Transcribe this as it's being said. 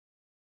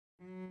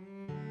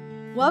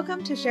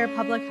Welcome to Share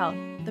Public Health,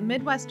 the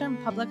Midwestern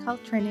Public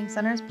Health Training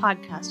Center's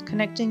podcast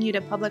connecting you to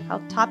public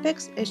health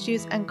topics,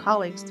 issues, and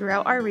colleagues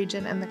throughout our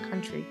region and the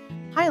country,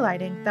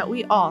 highlighting that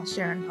we all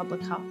share in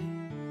public health.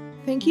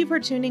 Thank you for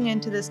tuning in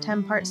to this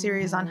 10-part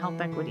series on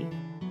health equity.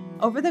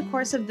 Over the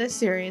course of this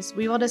series,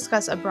 we will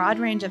discuss a broad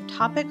range of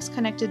topics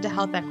connected to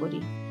health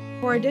equity.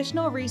 For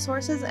additional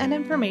resources and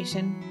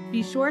information,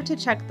 be sure to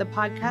check the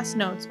podcast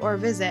notes or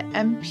visit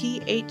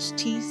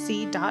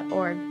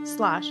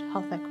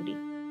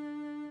mphtc.org/healthequity.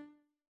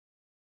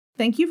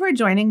 Thank you for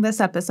joining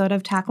this episode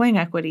of Tackling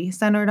Equity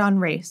centered on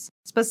race,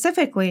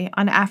 specifically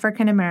on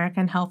African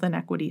American health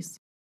inequities.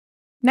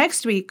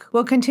 Next week,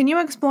 we'll continue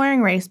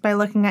exploring race by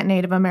looking at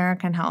Native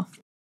American health.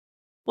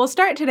 We'll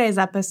start today's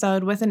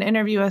episode with an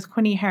interview with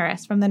Quinny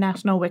Harris from the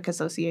National WIC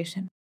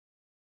Association.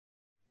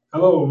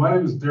 Hello, my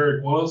name is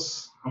Derek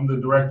Willis. I'm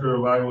the director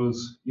of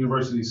Iowa's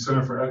University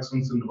Center for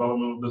Excellence in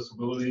Developmental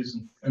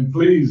Disabilities, and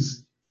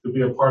pleased to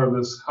be a part of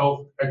this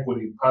Health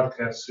Equity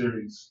podcast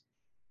series.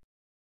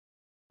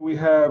 We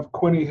have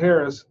Quinny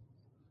Harris,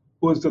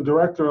 who is the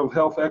Director of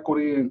Health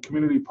Equity and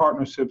Community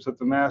Partnerships at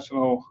the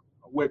National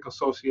WIC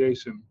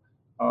Association,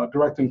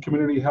 directing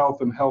community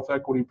health and health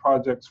equity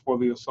projects for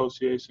the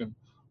association.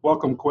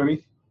 Welcome,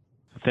 Quinny.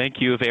 Thank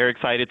you. Very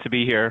excited to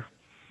be here.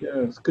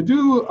 Yes. Could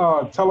you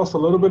tell us a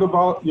little bit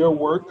about your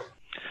work?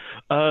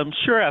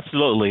 Sure,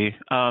 absolutely.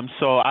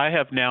 So I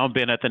have now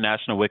been at the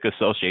National WIC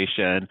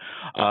Association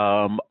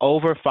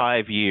over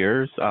 5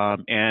 years,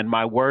 and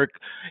my work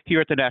here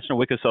at the National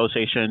WIC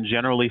Association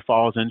generally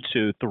falls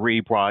into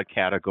three broad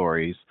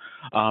categories.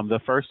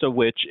 The first of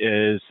which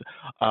is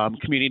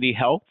community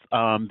health.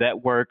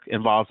 That work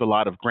involves a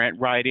lot of grant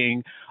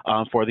writing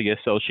for the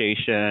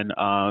association,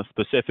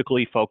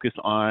 specifically focused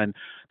on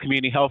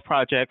community health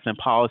projects and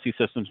policy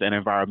systems and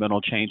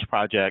environmental change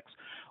projects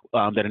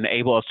that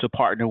enable us to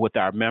partner with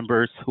our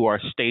members who are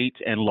state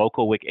and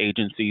local WIC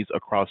agencies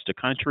across the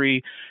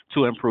country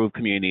to improve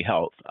community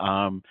health.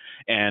 And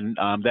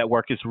that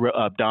work is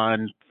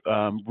done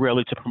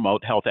really to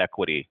promote health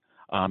equity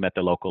at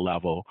the local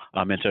level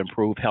and to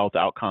improve health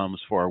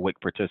outcomes for WIC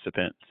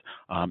participants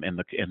in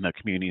the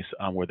communities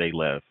where they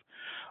live.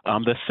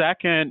 The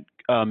second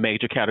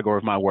major category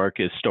of my work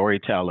is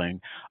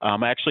storytelling. I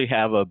actually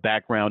have a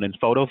background in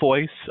photo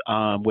voice,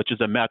 which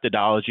is a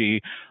methodology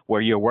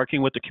where you're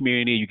working with the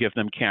community, you give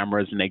them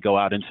cameras and they go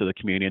out into the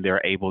community and they're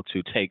able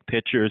to take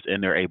pictures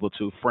and they're able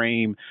to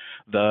frame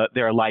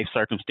their life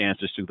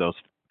circumstances through those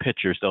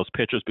pictures. Those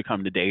pictures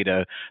become the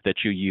data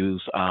that you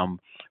use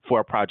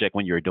for a project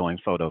when you're doing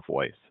photo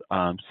voice.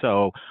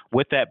 So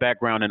with that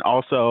background and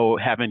also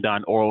having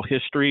done oral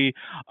history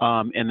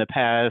in the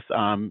past,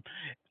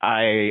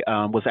 I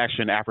was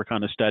actually an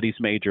Africana Studies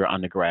major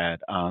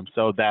undergrad.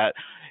 So that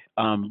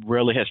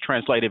really has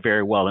translated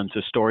very well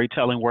into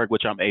storytelling work,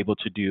 which I'm able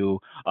to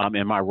do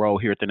in my role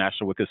here at the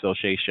National WIC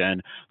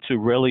Association to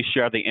really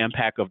share the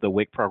impact of the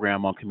WIC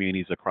program on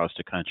communities across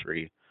the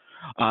country.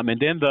 And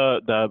then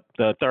the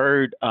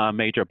third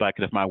major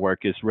bucket of my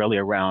work is really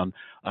around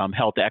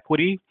health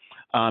equity.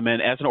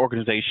 And as an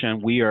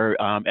organization, we are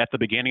at the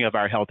beginning of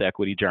our health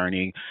equity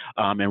journey,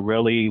 and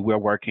really we're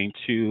working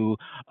to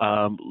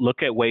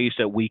look at ways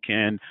that we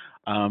can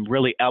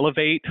really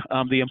elevate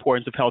the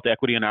importance of health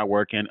equity in our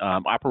work and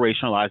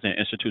operationalize and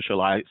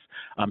institutionalize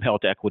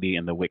health equity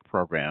in the WIC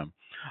program.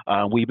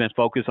 We've been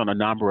focused on a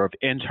number of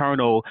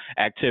internal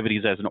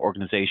activities as an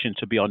organization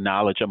to build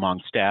knowledge among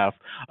staff,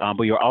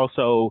 but you're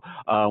also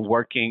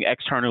working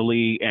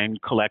externally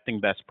and collecting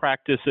best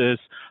practices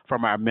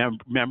from our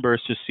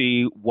members to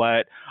see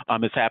what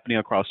is happening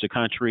across the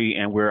country,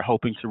 and we're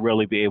hoping to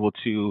really be able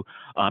to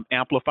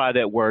amplify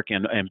that work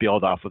and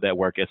build off of that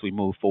work as we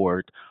move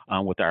forward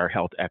with our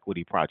health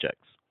equity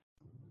projects.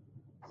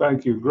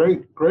 Thank you.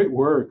 Great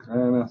work.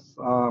 And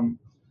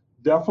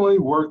definitely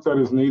work that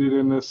is needed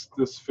in this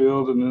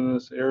field and in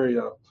this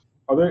area.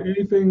 Are there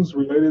any things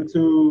related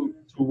to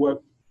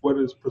what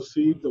is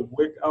perceived of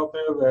WIC out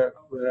there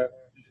that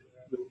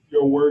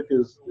your work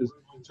is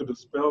to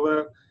dispel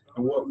that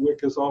and what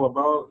WIC is all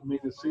about? I mean,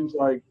 it seems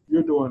like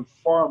you're doing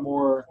far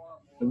more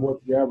than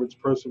what the average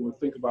person would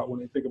think about when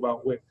they think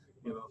about WIC,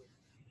 you know.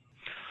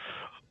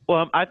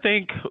 Well, I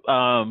think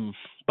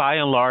by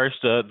and large,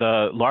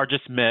 the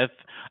largest myth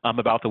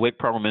about the WIC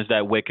program is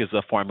that WIC is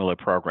a formula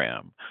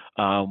program.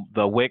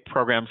 The WIC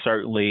program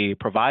certainly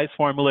provides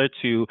formula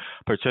to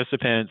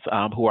participants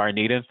who are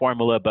needing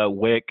formula, but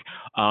WIC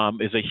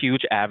is a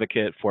huge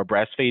advocate for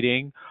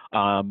breastfeeding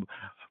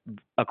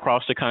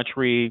across the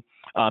country.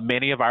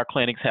 Many of our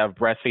clinics have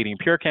breastfeeding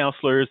peer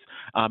counselors,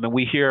 and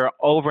we hear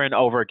over and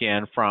over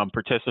again from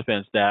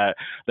participants that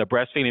the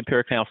breastfeeding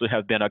peer counselors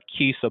have been a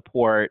key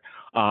support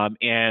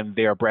in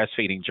their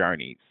breastfeeding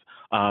journeys.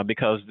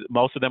 Because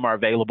most of them are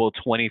available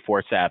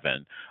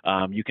 24/7.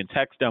 You can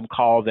text them,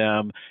 call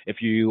them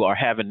if you are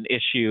having an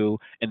issue,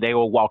 and they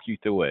will walk you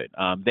through it.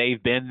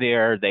 They've been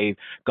there, they've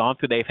gone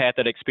through, they've had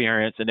that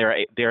experience, and they're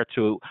there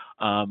to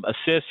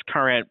assist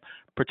current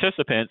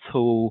participants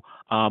who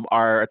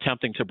are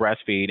attempting to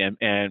breastfeed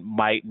and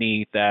might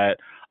need that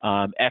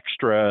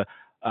extra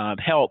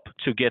help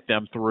to get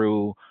them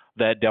through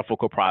that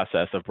difficult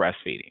process of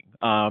breastfeeding.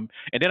 And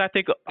then I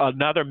think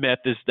another myth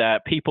is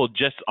that people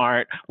just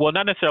aren't, well,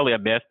 not necessarily a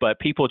myth, but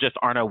people just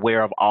aren't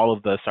aware of all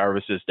of the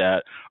services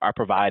that are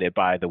provided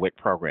by the WIC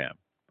program.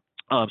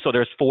 So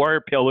there's 4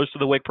 pillars to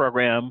the WIC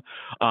program,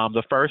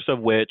 the first of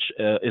which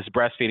is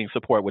breastfeeding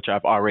support, which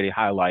I've already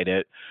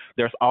highlighted.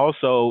 There's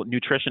also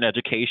nutrition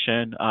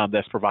education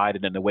that's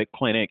provided in the WIC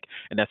clinic,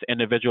 and that's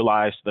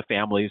individualized to the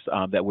families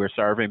that we're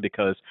serving,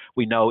 because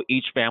we know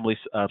each family's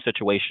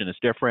situation is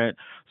different.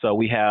 So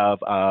we have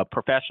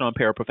professional and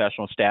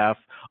paraprofessional staff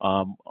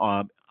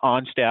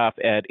on staff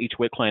at each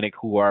WIC clinic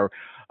who are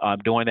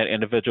doing that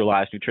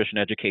individualized nutrition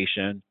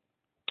education.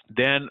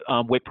 Then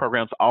WIC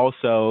programs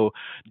also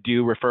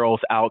do referrals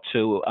out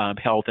to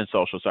health and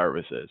social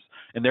services.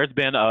 And there's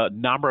been a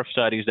number of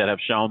studies that have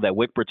shown that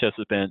WIC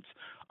participants,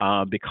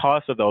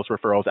 because of those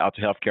referrals out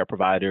to healthcare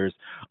providers,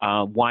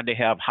 one, they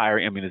have higher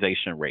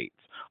immunization rates.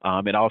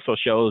 It also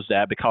shows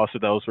that because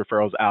of those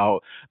referrals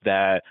out,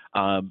 that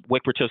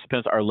WIC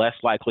participants are less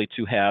likely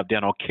to have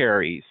dental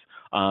caries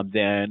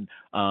than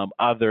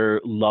other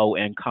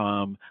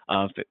low-income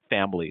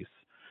families.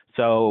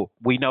 So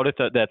we noticed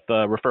that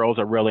the referrals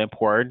are really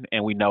important,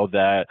 and we know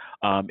that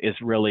it's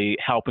really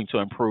helping to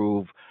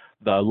improve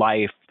the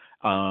life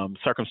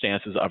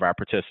circumstances of our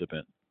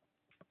participants.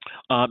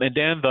 And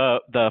then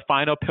the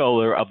final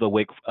pillar of the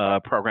WIC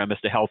program is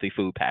the healthy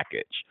food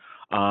package,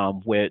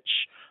 which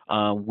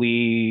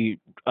we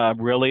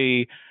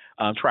really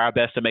try our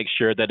best to make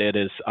sure that it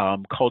is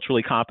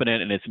culturally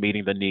competent and it's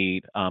meeting the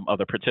need of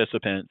the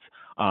participants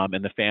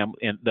and the family,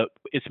 and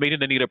it's meeting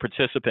the need of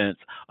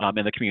participants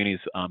in the communities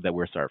that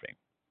we're serving.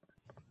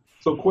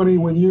 So Quinny,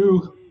 when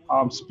you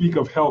speak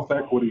of health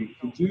equity,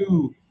 could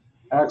you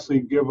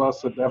actually give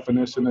us a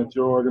definition that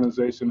your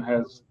organization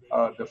has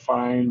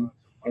defined,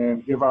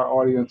 and give our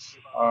audience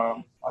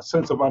a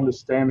sense of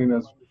understanding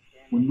as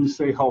when we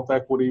say health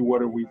equity,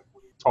 what are we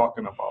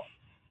talking about?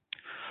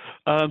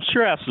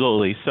 Sure,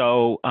 absolutely.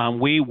 So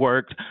we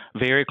worked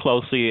very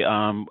closely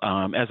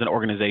as an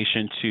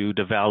organization to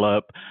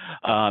develop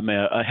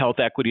a health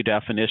equity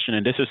definition,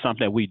 and this is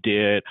something we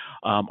did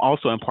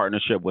also in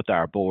partnership with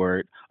our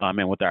board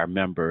and with our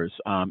members.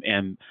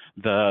 And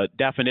the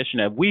definition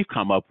that we've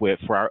come up with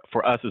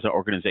for us as an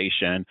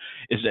organization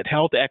is that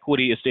health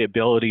equity is the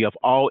ability of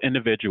all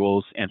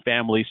individuals and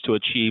families to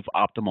achieve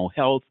optimal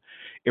health,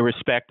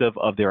 irrespective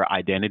of their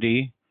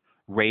identity,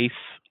 race,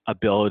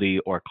 ability,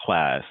 or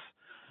class.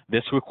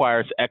 This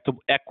requires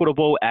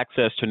equitable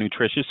access to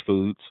nutritious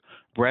foods,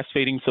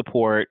 breastfeeding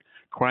support,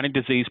 chronic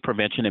disease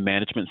prevention and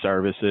management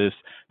services,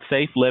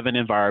 safe living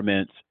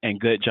environments, and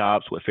good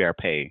jobs with fair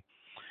pay.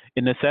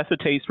 It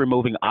necessitates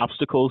removing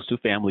obstacles to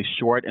families'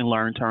 short and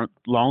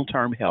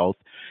long-term health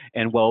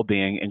and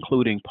well-being,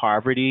 including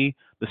poverty,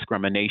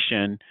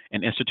 discrimination,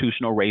 and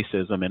institutional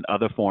racism and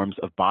other forms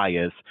of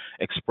bias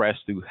expressed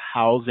through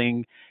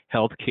housing,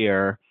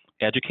 healthcare,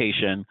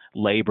 education,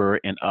 labor,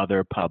 and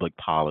other public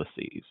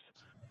policies.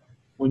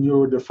 When you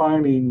were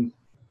defining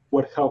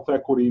what health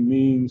equity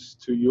means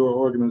to your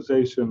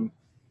organization,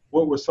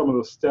 what were some of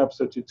the steps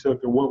that you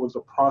took, and what was the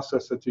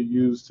process that you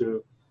used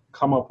to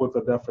come up with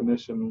a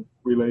definition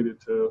related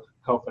to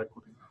health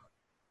equity?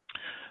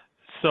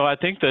 So I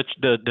think that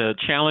the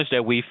challenge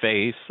that we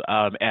face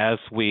as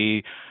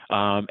we,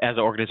 as an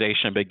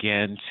organization,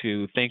 begin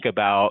to think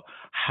about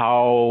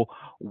how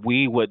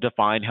we would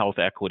define health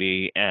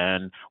equity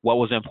and what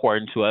was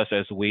important to us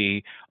as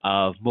we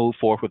move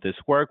forward with this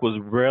work was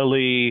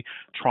really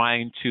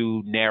trying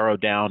to narrow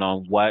down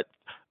on what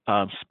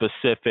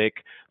specific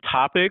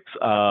topics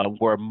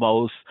were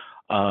most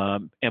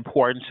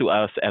important to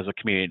us as a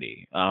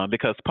community,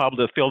 because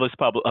the field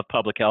of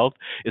public health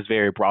is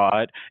very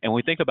broad. And when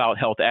we think about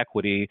health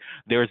equity,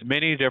 there's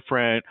many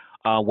different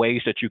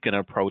ways that you can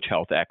approach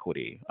health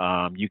equity.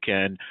 You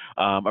can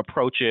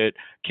approach it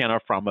kind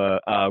of from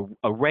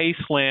a race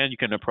lens, you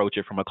can approach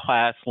it from a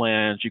class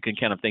lens, you can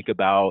kind of think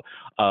about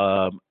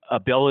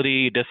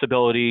ability,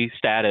 disability,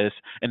 status,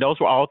 and those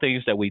were all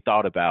things that we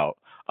thought about.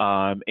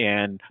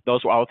 And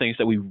those were all things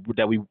that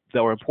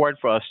were important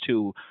for us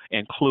to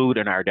include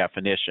in our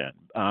definition,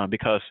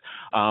 because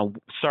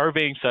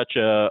serving such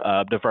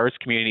a diverse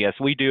community as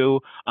we do,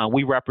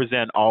 we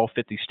represent all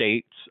 50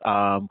 states.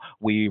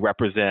 We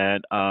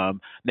represent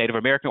Native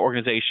American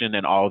organizations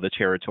and all of the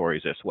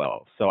territories as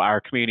well. So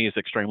our community is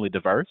extremely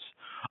diverse.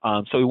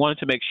 So we wanted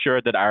to make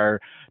sure that our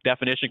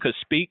definition could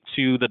speak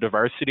to the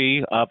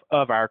diversity of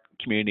our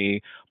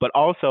community, but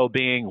also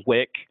being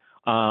WIC,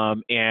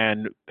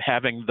 and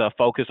having the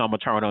focus on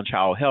maternal and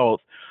child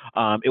health,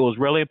 it was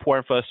really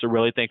important for us to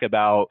really think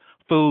about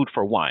food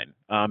for one,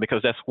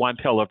 because that's one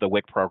pillar of the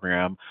WIC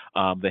program,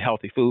 the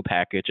healthy food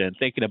package, and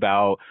thinking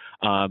about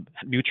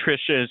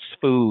nutritious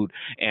food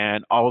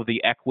and all of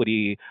the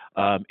equity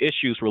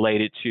issues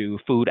related to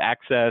food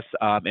access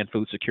and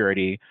food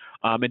security.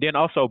 And then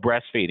also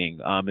breastfeeding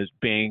is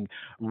being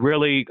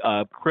really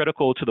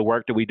critical to the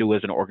work that we do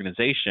as an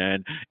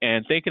organization,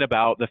 and thinking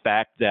about the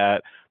fact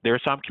that There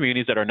are some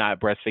communities that are not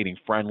breastfeeding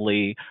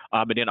friendly,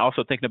 and then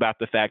also thinking about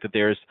the fact that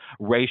there's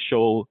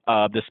racial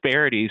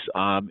disparities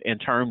in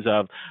terms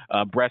of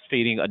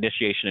breastfeeding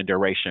initiation and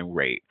duration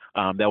rate.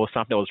 That was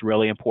something that was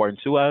really important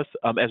to us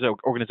as an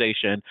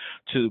organization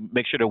to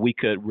make sure that we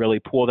could really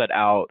pull that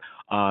out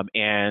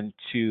and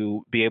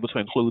to be able to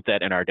include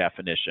that in our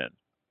definition.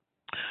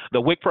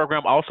 The WIC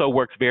program also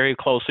works very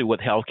closely with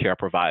healthcare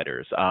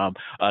providers.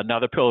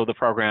 Another pillar of the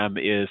program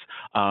is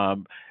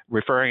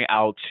referring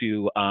out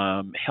to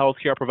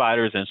healthcare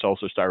providers and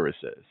social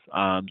services.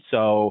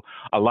 So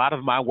a lot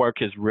of my work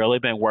has really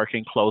been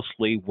working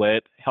closely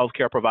with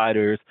healthcare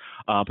providers,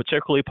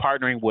 particularly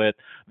partnering with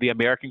the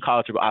American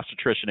College of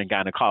Obstetricians and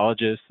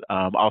Gynecologists,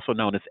 also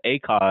known as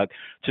ACOG,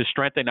 to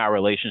strengthen our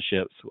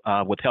relationships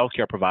with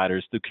healthcare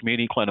providers through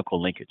community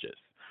clinical linkages.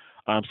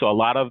 So a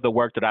lot of the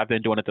work that I've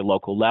been doing at the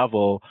local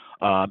level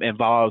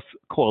involves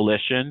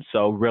coalitions.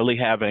 So really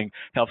having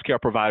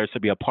healthcare providers to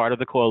be a part of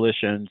the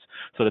coalitions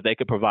so that they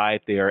could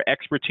provide their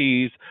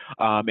expertise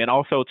and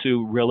also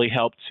to really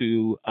help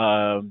to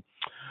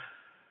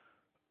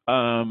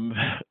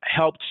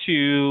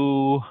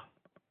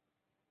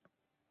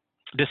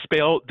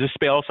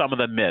dispel some of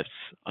the myths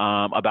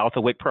about the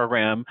WIC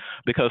program,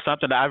 because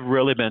something that I've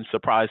really been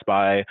surprised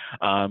by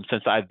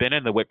since I've been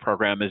in the WIC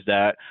program is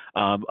that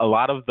a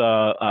lot of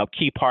the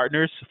key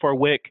partners for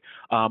WIC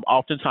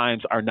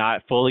oftentimes are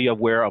not fully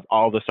aware of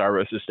all the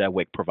services that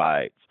WIC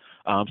provides.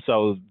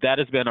 So that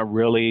has been a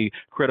really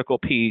critical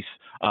piece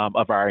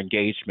of our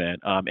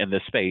engagement in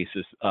this space,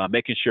 is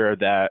making sure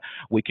that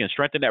we can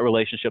strengthen that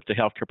relationship to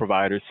healthcare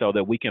providers so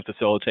that we can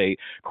facilitate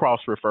cross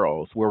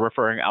referrals. We're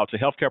referring out to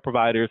healthcare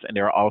providers, and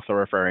they're also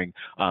referring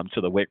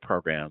to the WIC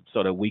program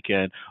so that we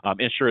can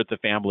ensure that the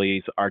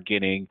families are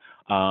getting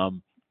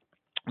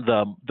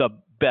the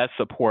best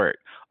support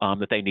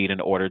that they need in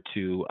order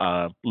to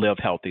live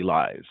healthy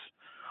lives.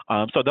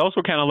 So those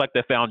were kind of like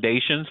the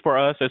foundations for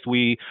us as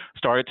we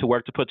started to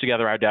work to put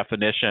together our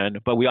definition.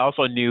 But we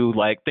also knew,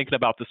 like, thinking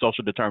about the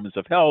social determinants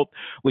of health,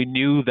 we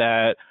knew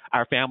that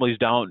our families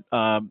don't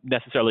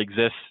necessarily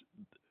exist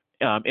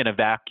in a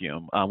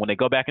vacuum. When they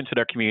go back into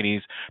their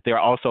communities, they're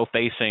also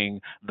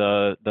facing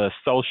the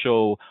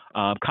social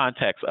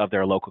context of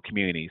their local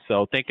community.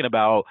 So thinking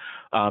about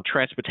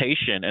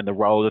transportation and the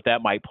role that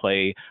that might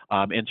play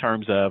in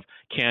terms of,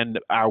 can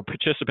our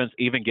participants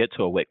even get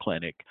to a WIC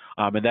clinic?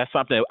 And that's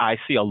something that I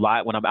see a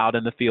lot when I'm out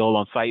in the field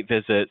on site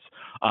visits.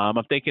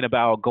 I'm thinking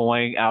about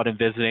going out and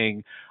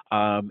visiting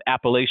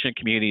Appalachian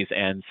communities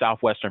in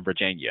southwestern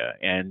Virginia,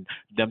 and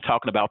them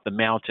talking about the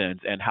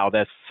mountains and how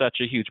that's such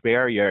a huge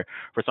barrier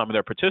for some of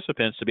their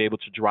participants to be able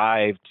to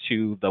drive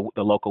to the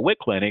local WIC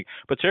clinic,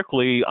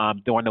 particularly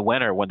during the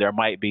winter when there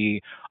might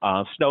be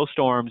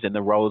snowstorms and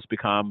the roads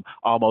become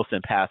almost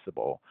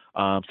impassable.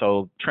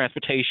 So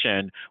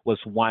transportation was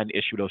one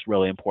issue that was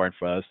really important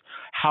for us.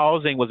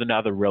 Housing was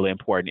another really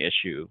important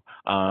issue.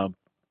 And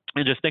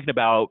just thinking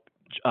about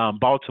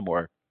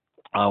Baltimore,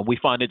 we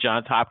funded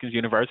Johns Hopkins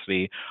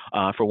University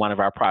for one of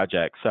our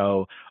projects.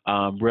 So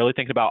really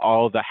thinking about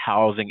all of the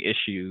housing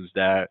issues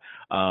that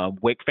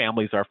WIC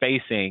families are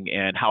facing,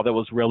 and how that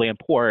was really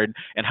important,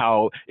 and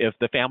how if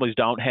the families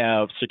don't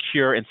have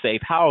secure and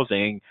safe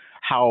housing,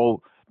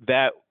 how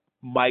that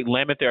might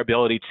limit their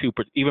ability to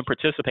even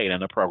participate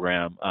in a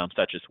program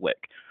such as WIC.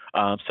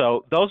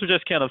 So those are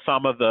just kind of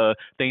some of the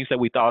things that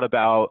we thought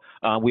about.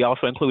 We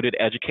also included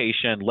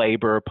education,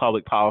 labor,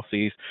 public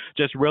policies,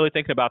 just really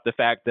thinking about the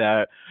fact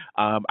that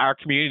our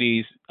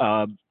communities,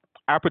 our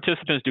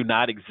participants do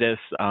not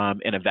exist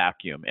in a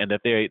vacuum, and that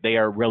they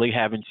are really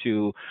having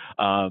to,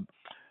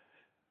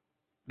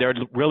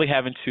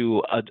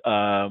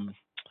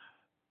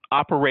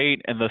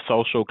 operate in the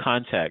social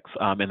context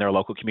in their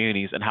local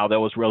communities, and how that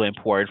was really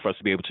important for us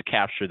to be able to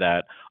capture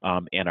that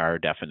in our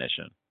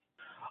definition.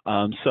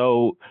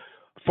 So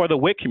for the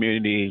WIC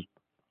community,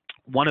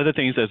 one of the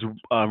things that's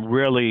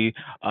really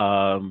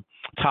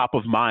top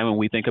of mind when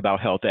we think about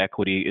health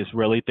equity is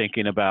really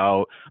thinking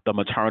about the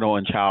maternal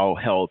and child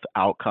health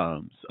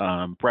outcomes.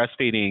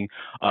 Breastfeeding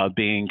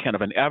being kind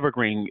of an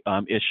evergreen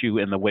issue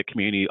in the WIC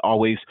community,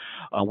 always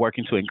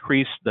working to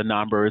increase the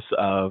numbers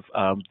of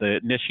the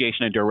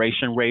initiation and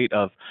duration rate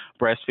of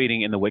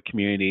breastfeeding in the WIC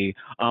community,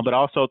 but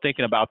also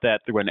thinking about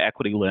that through an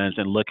equity lens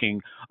and looking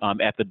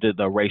at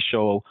the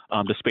racial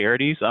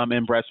disparities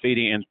in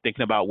breastfeeding, and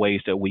thinking about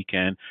ways that we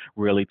can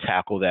really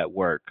tackle that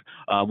work.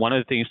 One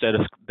of the things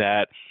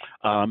that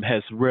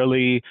has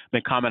really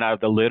been coming out of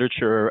the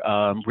literature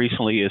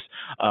recently is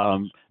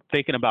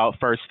thinking about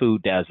first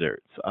food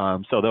deserts.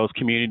 So those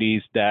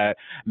communities that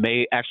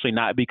may actually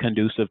not be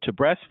conducive to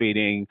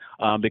breastfeeding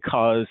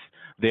because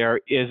there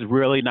is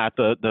really not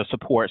the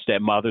supports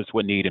that mothers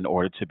would need in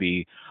order to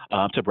be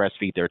to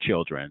breastfeed their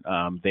children.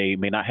 They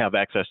may not have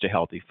access to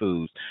healthy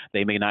foods.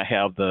 They may not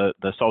have the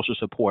social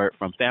support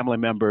from family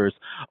members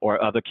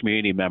or other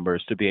community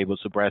members to be able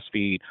to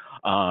breastfeed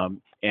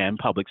in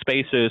public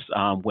spaces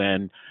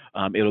when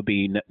it'll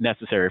be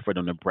necessary for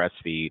them to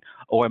breastfeed,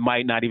 or it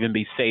might not even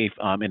be safe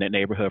in a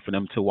neighborhood for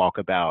them to walk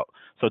about.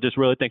 So just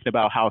really thinking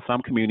about how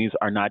some communities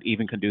are not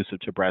even conducive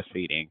to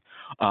breastfeeding.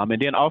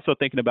 And then also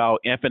thinking about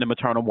infant and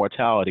maternal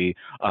mortality.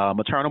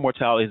 Maternal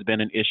mortality has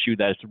been an issue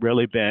that's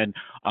really been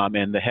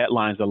in the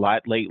headlines a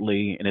lot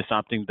lately, and it's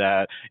something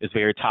that is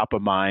very top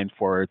of mind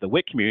for the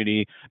WIC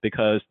community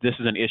because this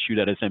is an issue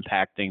that is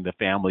impacting the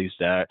families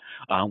that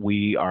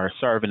we are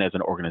serving as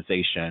an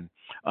organization.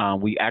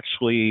 We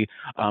actually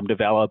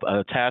develop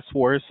a task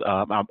force,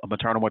 a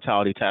maternal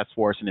mortality task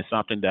force, and it's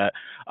something that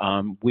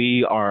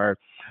we are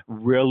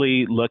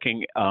really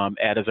looking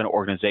at as an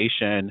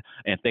organization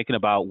and thinking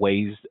about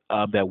ways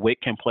that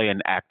WIC can play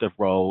an active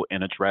role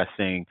in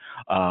addressing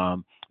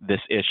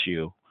this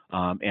issue.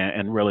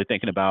 And really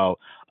thinking about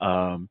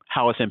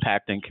how it's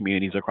impacting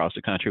communities across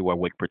the country where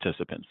WIC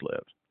participants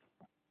live.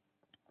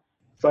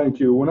 Thank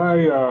you. When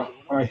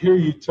I hear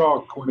you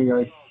talk,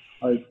 Quinny,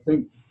 I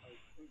think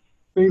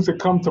things that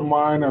come to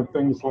mind are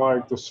things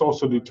like the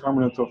social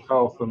determinants of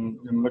health and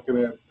looking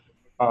at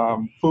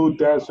food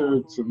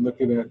deserts and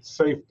looking at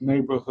safe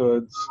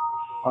neighborhoods.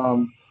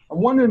 I'm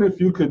wondering if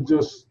you could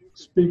just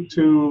speak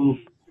to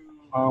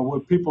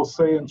what people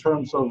say in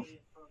terms of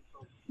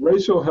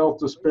racial health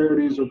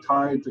disparities are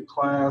tied to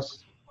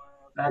class,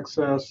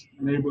 access,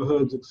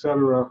 neighborhoods, et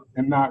cetera,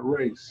 and not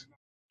race.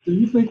 Do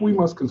you think we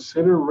must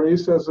consider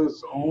race as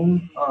its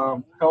own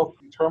health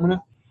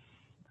determinant?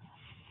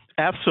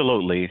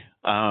 Absolutely.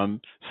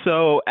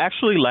 So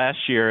actually last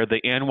year,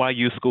 the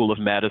NYU School of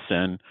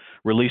Medicine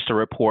released a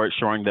report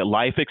showing that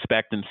life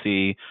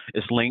expectancy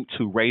is linked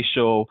to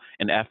racial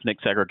and ethnic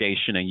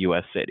segregation in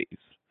U.S. cities.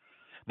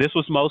 This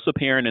was most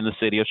apparent in the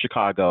city of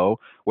Chicago,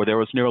 where there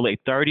was nearly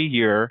a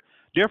 30-year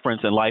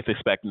difference in life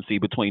expectancy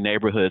between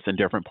neighborhoods in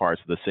different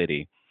parts of the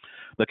city.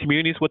 The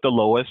communities with the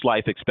lowest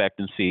life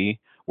expectancy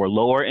were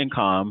lower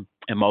income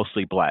and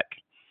mostly Black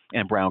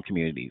and brown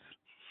communities.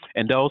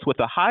 And those with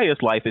the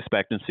highest life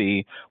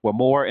expectancy were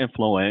more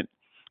affluent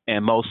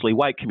and mostly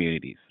white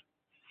communities.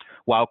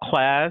 While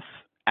class,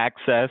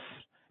 access,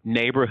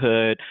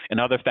 neighborhood, and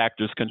other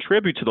factors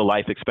contribute to the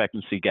life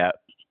expectancy gap,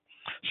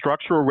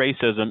 structural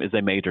racism is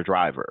a major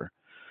driver.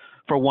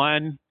 For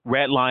one,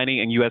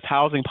 redlining and U.S.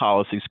 housing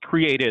policies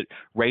created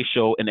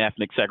racial and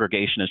ethnic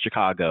segregation in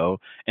Chicago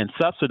and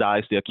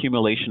subsidized the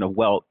accumulation of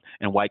wealth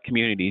in white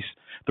communities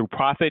through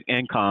profit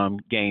income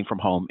gained from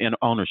home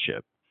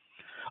ownership.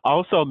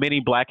 Also,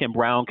 many Black and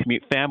brown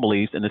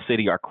families in the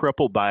city are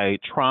crippled by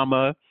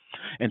trauma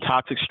and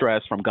toxic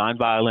stress from gun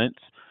violence,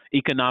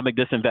 economic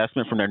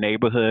disinvestment from their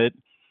neighborhood,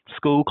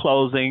 school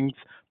closings,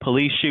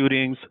 police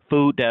shootings,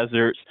 food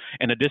deserts,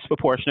 and the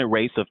disproportionate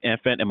rates of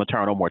infant and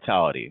maternal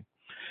mortality.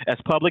 As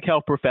public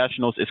health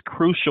professionals, it's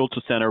crucial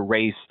to center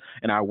race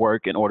in our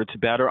work in order to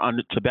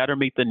better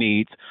meet the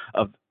needs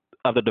of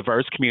the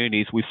diverse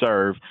communities we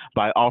serve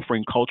by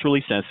offering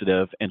culturally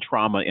sensitive and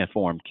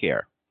trauma-informed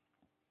care.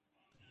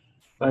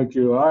 Thank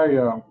you.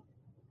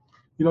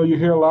 You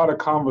hear a lot of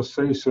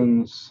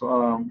conversations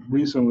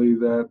recently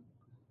that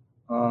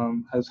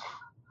has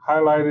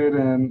highlighted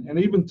and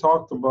even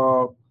talked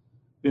about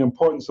the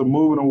importance of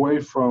moving away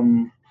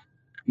from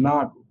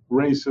not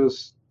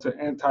racist to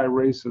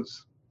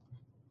anti-racist.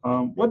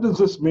 What does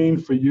this mean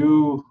for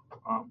you,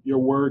 your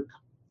work,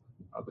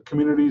 the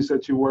communities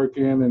that you work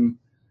in, and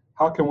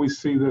how can we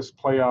see this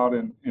play out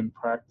in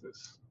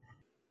practice?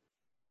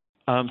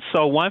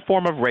 So one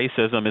form of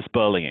racism is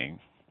bullying.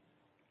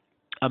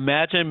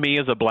 Imagine me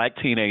as a Black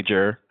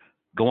teenager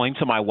going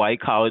to my white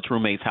college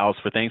roommate's house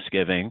for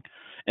Thanksgiving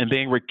and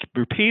being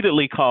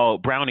repeatedly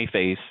called brownie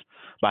face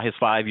by his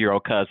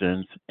 5-year-old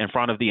cousins in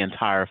front of the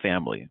entire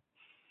family.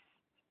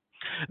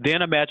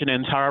 Then imagine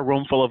an entire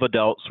room full of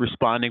adults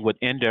responding with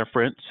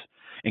indifference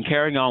and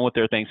carrying on with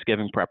their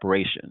Thanksgiving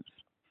preparations.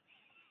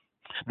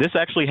 This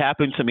actually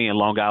happened to me in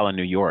Long Island,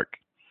 New York.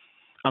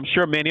 I'm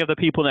sure many of the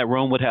people in that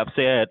room would have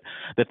said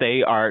that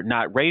they are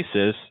not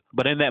racist,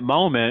 but in that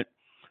moment,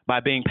 by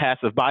being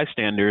passive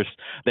bystanders,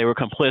 they were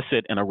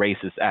complicit in a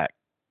racist act.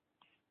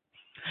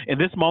 In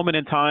this moment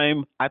in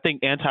time, I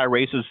think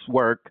anti-racist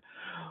work,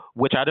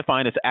 which I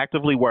define as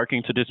actively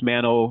working to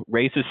dismantle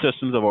racist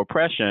systems of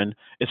oppression,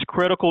 is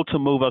critical to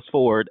move us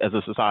forward as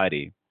a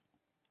society.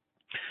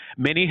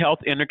 Many health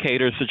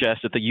indicators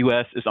suggest that the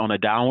U.S. is on a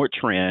downward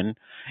trend,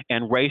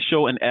 and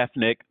racial and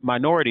ethnic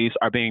minorities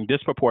are being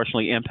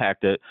disproportionately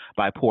impacted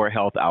by poor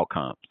health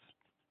outcomes.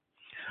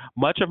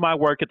 Much of my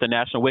work at the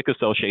National WIC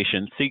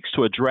Association seeks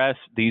to address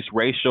these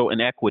racial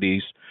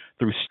inequities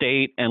through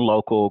state and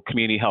local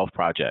community health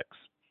projects.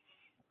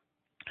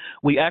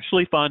 We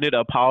actually funded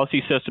a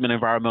policy system and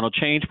environmental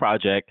change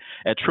project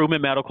at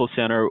Truman Medical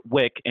Center,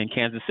 WIC, in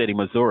Kansas City,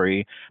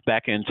 Missouri,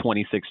 back in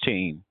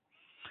 2016.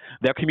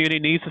 Their community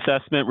needs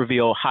assessment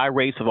revealed high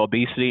rates of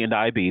obesity and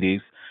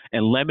diabetes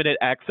and limited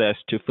access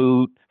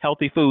to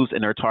healthy foods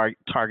in their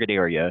target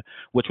area,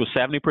 which was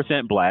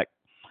 70% Black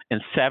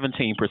and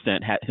 17%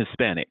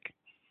 Hispanic.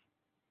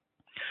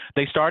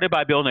 They started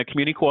by building a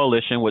community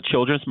coalition with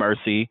Children's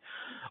Mercy,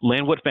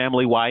 Linwood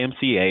Family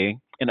YMCA,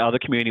 and other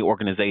community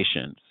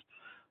organizations.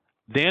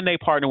 Then they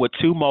partnered with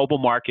 2 mobile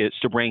markets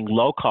to bring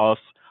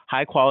low-cost,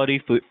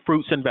 high-quality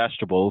fruits and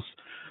vegetables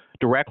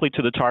directly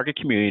to the target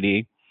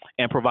community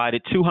and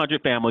provided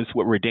 200 families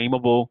with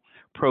redeemable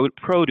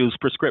produce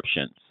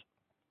prescriptions.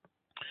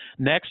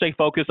 Next, they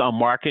focused on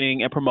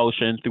marketing and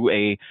promotion through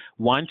a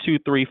 1, 2,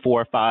 3,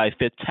 4, 5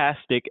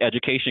 fantastic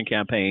education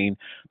campaign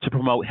to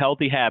promote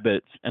healthy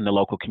habits in the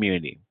local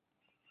community.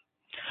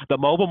 The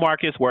mobile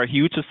markets were a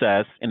huge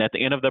success, and at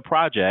the end of the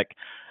project,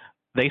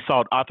 they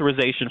sought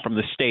authorization from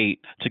the state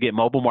to get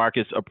mobile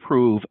markets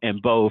approved in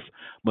both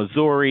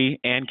Missouri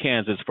and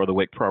Kansas for the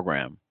WIC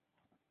program.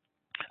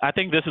 I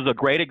think this is a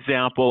great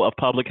example of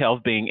public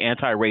health being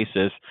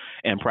anti-racist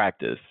in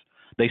practice.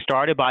 They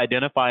started by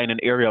identifying an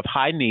area of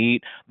high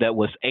need that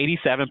was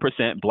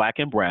 87% Black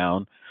and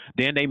brown.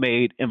 Then they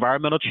made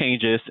environmental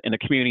changes in the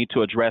community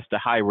to address the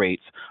high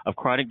rates of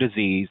chronic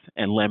disease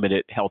and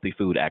limited healthy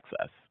food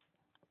access.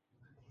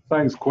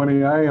 Thanks,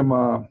 Quinny. I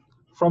am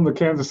from the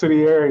Kansas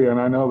City area,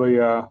 and I know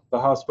the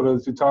hospital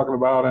that you're talking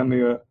about and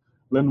the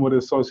Linwood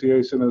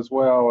Association as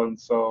well. And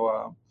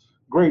so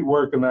great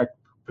work in that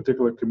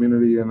particular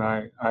community, and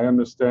I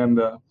understand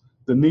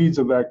the needs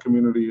of that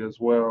community as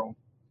well.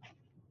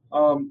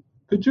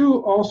 Could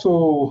you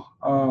also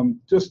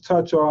just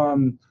touch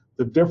on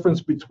the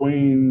difference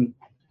between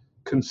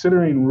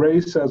considering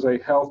race as a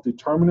health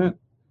determinant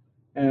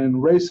and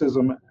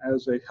racism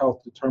as a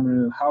health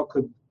determinant, and how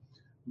could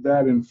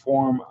that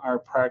inform our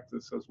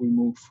practice as we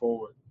move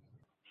forward?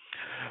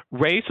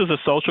 Race is a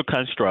social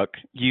construct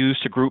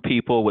used to group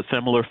people with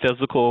similar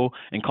physical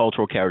and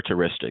cultural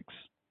characteristics.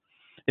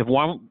 If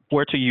one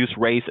were to use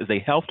race as a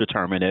health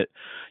determinant,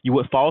 you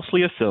would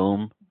falsely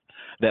assume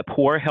that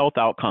poor health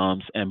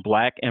outcomes in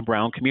Black and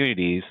brown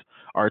communities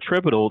are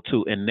attributable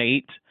to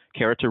innate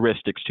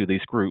characteristics to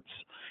these groups,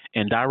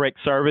 and direct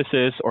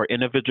services or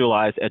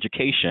individualized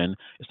education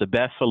is the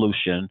best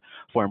solution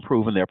for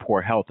improving their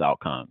poor health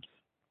outcomes.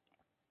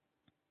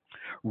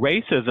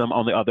 Racism,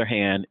 on the other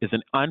hand, is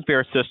an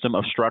unfair system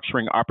of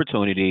structuring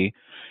opportunity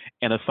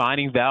and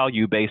assigning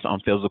value based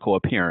on physical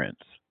appearance.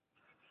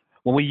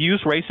 When we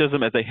use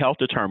racism as a health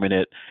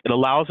determinant, it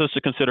allows us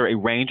to consider a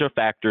range of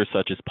factors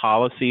such as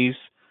policies,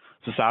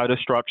 societal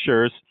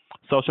structures,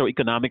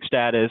 socioeconomic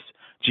status,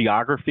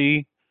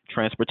 geography,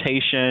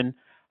 transportation,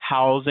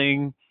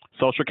 housing,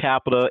 social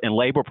capital, and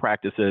labor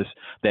practices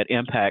that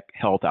impact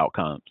health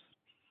outcomes.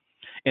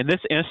 In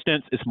this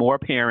instance, it's more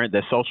apparent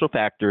that social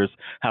factors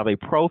have a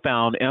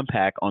profound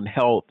impact on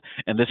health,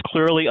 and this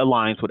clearly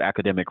aligns with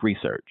academic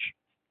research.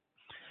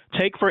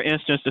 Take, for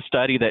instance, the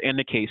study that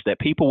indicates that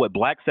people with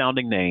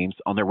Black-sounding names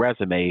on their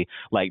resume,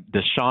 like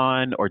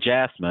Deshaun or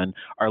Jasmine,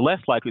 are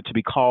less likely to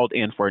be called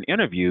in for an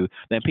interview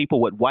than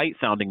people with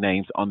white-sounding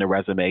names on their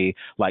resume,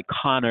 like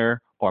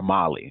Connor or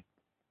Molly.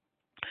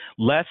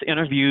 Less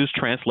interviews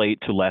translate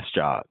to less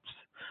jobs.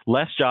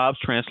 Less jobs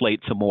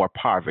translate to more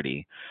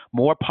poverty.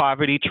 More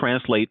poverty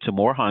translates to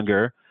more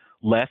hunger,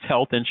 less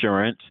health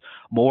insurance,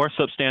 more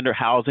substandard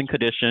housing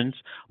conditions,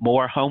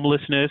 more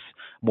homelessness,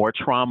 more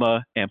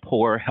trauma, and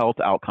poor health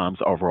outcomes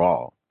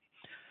overall.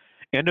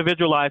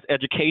 Individualized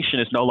education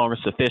is no longer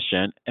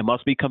sufficient and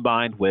must be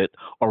combined with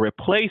or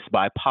replaced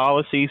by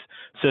policies,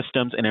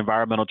 systems, and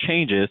environmental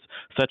changes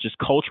such as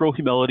cultural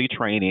humility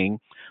training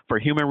for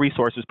human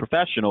resources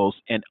professionals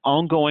and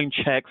ongoing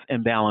checks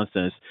and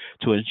balances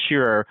to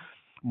ensure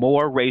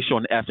more racial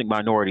and ethnic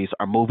minorities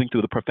are moving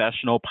through the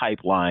professional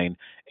pipeline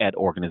at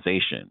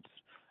organizations.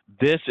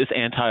 This is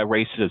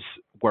anti-racist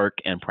work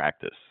and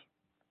practice.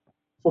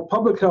 For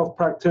public health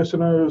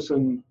practitioners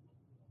and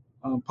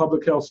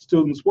public health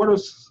students, what are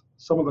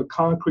some of the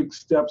concrete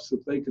steps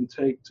that they can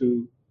take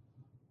to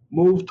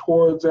move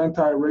towards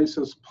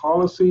anti-racist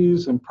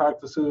policies and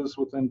practices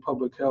within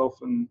public health,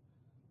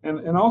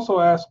 and also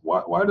ask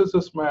why does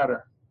this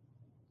matter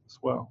as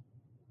well?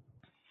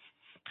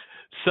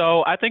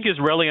 So I think it's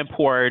really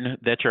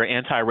important that your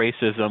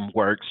anti-racism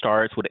work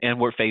starts with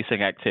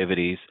inward-facing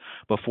activities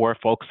before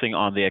focusing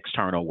on the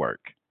external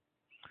work.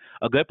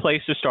 A good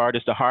place to start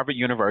is the Harvard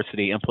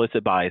University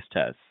Implicit Bias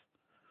Test.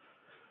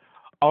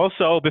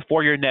 Also,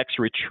 before your next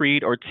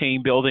retreat or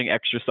team building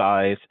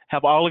exercise,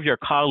 have all of your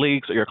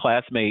colleagues or your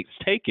classmates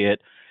take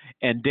it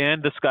and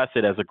then discuss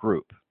it as a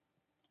group.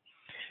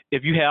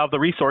 If you have the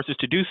resources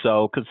to do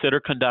so, consider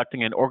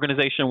conducting an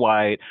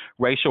organization-wide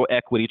racial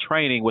equity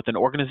training with an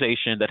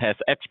organization that has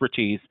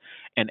expertise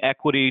in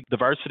equity,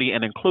 diversity,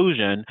 and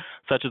inclusion,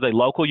 such as a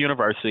local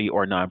university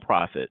or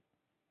nonprofit.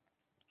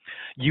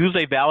 Use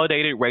a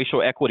validated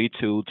racial equity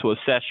tool to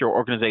assess your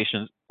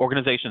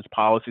organization's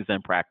policies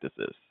and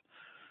practices.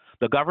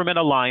 The Government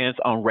Alliance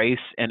on Race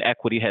and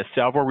Equity has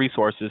several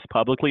resources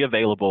publicly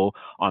available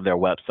on their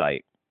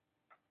website.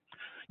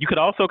 You could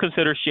also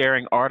consider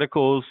sharing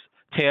articles,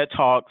 TED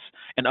Talks,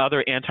 and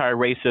other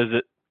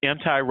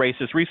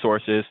anti-racist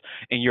resources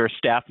in your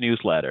staff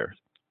newsletter.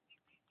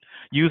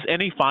 Use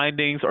any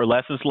findings or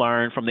lessons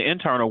learned from the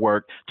internal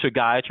work to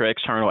guide your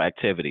external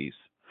activities.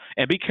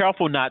 And be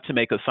careful not to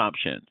make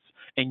assumptions.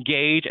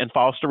 Engage and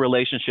foster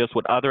relationships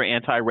with other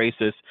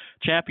anti-racist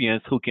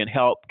champions who can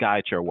help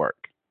guide your work.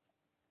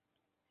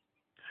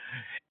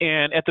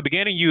 And at the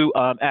beginning, you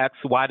asked,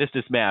 why does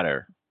this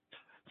matter?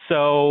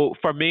 So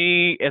for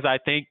me, as I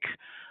think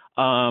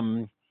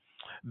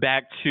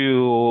back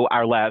to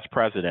our last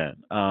president,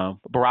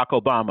 Barack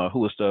Obama, who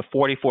was the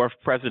 44th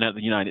president of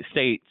the United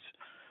States,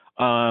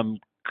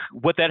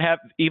 would that have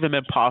even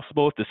been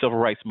possible if the civil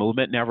rights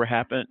movement never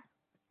happened?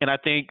 And I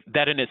think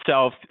that in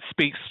itself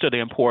speaks to the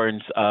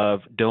importance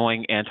of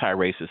doing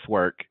anti-racist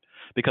work,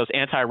 because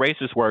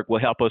anti-racist work will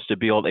help us to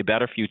build a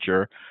better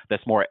future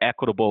that's more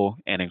equitable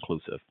and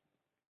inclusive.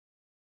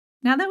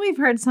 Now that we've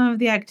heard some of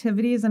the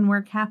activities and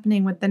work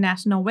happening with the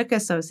National WIC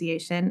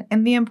Association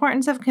and the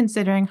importance of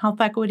considering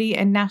health equity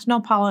in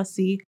national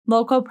policy,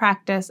 local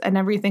practice, and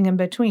everything in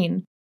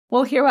between,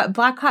 we'll hear what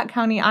Black Hawk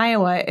County,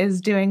 Iowa is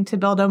doing to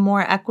build a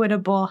more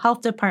equitable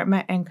health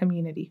department and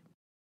community.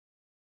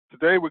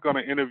 Today we're going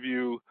to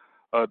interview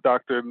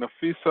Dr.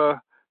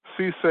 Nafisa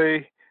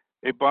Cisse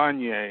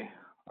Ibanye,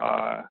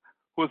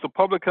 who is the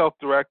Public Health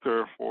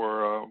Director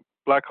for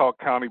Black Hawk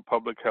County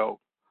Public Health.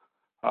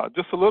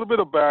 Just a little bit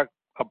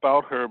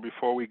about her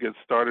before we get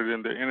started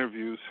in the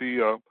interview. She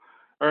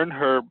earned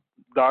her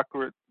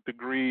doctorate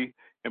degree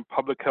in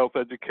public health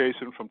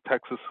education from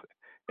Texas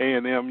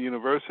A&M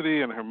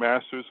University and her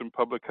master's in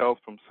public health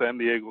from San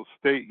Diego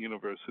State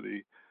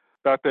University.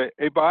 Dr.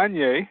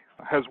 Ibanye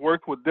has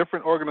worked with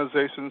different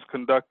organizations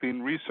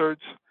conducting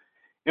research,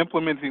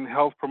 implementing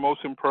health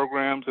promotion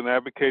programs, and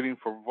advocating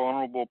for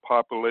vulnerable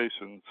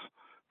populations.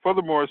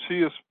 Furthermore,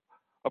 she is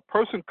a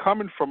person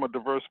coming from a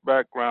diverse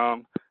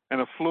background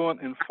and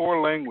fluent in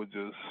 4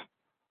 languages.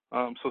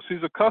 So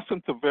she's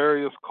accustomed to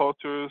various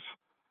cultures,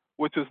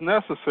 which is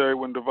necessary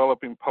when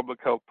developing public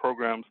health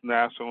programs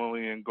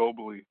nationally and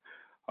globally.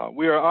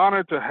 We are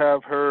honored to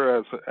have her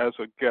as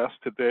a guest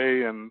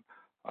today, and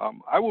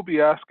I will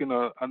be asking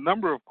a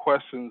number of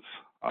questions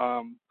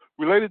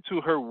related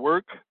to her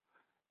work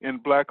in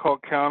Black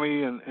Hawk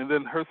County, and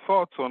then her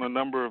thoughts on a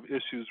number of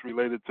issues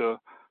related to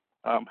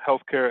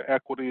healthcare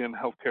equity and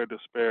healthcare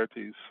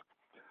disparities.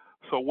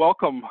 So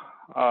welcome,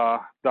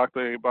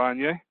 Dr.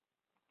 Ibanye.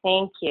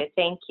 Thank you.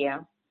 Thank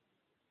you.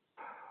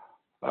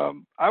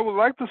 I would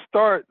like to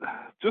start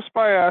just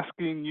by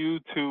asking you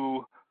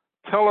to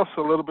tell us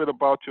a little bit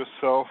about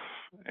yourself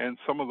and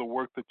some of the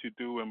work that you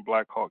do in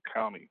Black Hawk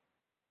County.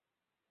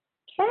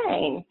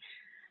 Okay.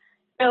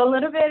 So a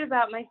little bit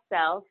about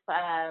myself.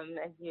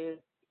 As you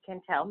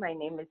can tell, my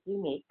name is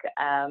Unique.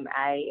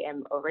 I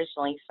am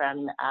originally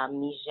from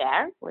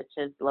Niger, which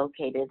is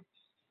located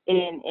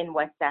in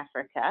West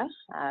Africa.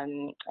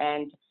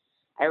 And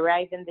I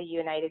arrived in the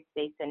United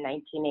States in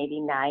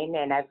 1989,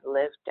 and I've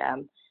lived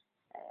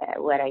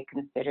what I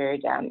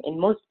considered in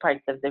most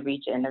parts of the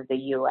region of the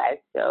U.S.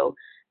 So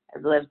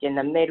I've lived in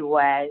the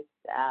Midwest,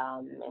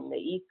 in the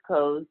East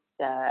Coast,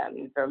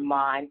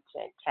 Vermont,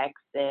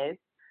 Texas,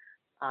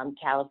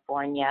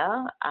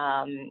 California,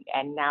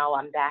 and now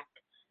I'm back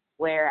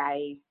where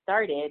I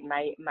started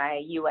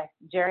my U.S.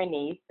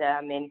 journey. So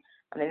I'm in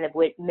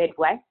the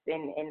Midwest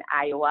in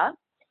Iowa,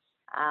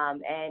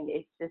 and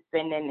it's just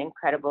been an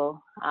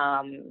incredible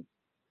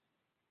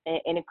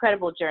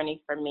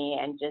journey for me.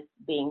 And just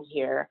being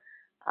here,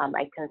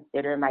 I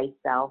consider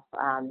myself,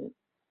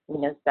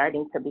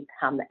 starting to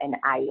become an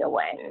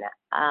Iowan.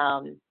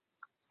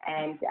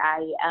 And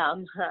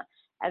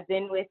I've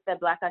been with the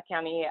Black Hawk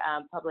County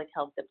Public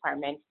Health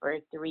Department for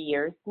 3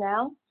 years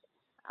now.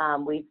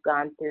 We've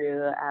gone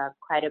through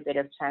quite a bit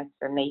of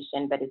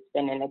transformation, but it's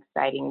been an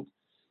exciting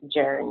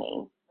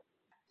journey.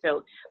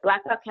 So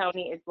Black Hawk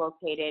County is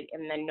located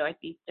in the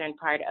northeastern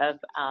part of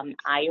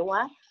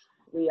Iowa.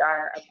 We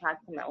are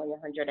approximately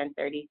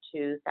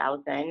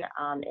 132,000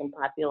 in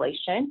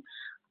population.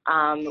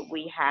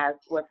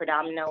 We're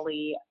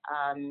predominantly,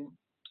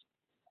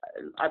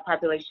 our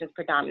population is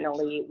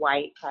predominantly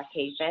white,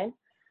 Caucasian.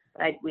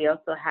 But we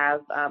also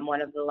have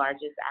one of the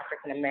largest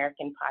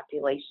African-American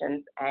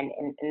populations and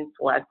an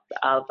influx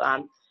of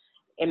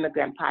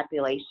immigrant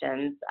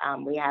populations.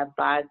 We have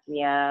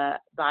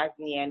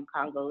Bosnian,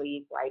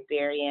 Congolese,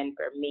 Liberian,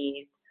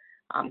 Burmese,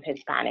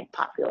 Hispanic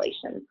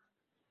populations.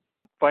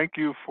 Thank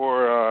you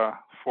for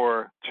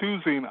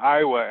choosing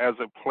Iowa as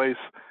a place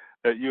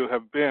that you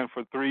have been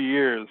for 3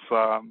 years.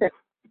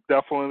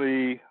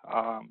 Definitely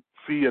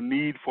see a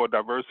need for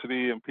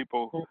diversity and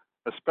people,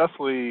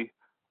 especially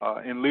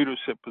in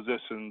leadership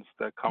positions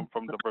that come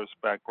from diverse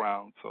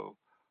backgrounds. So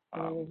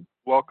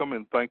welcome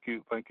and thank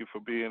you for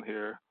being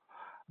here.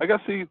 I guess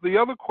the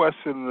other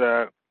question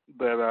that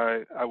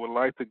I would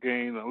like to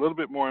gain a little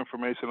bit more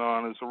information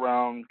on is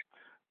around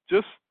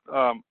just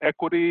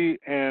equity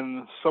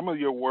and some of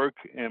your work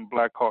in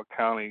Black Hawk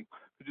County.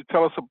 Could you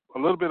tell us a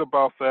little bit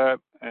about that,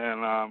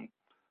 and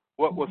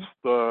what was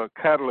the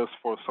catalyst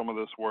for some of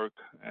this work,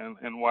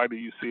 and why do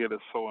you see it as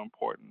so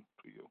important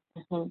to you?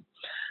 Mm-hmm.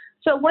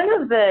 So one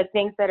of the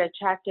things that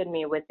attracted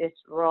me with this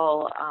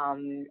role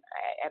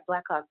at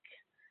Black Hawk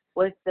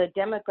was the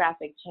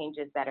demographic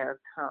changes that are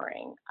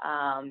occurring.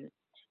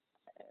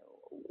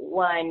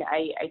 One,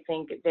 I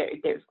think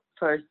there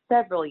for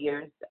several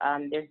years,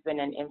 there's been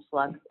an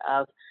influx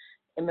of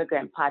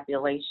immigrant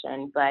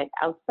population. But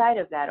outside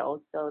of that,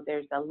 also,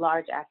 there's a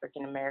large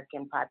African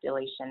American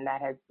population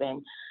that has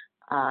been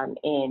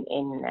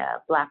in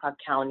Blackhawk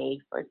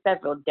County for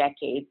several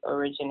decades,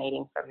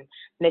 originating from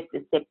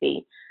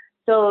Mississippi.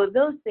 So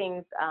those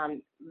things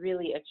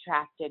really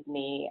attracted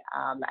me.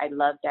 I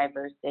love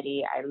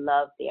diversity. I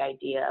love the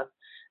idea of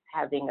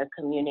having a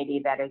community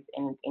that is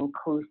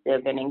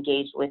inclusive and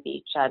engaged with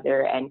each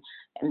other and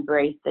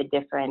embrace the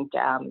different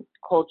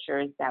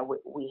cultures that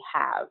we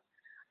have.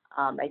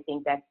 I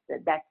think that's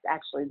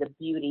actually the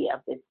beauty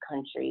of this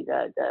country,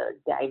 the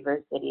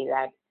diversity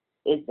that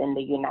is in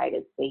the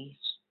United States.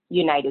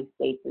 United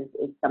States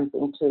is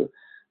something to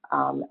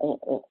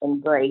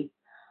embrace.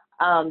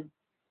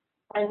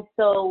 And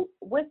so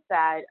with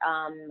that,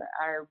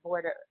 our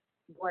Board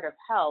of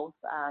Health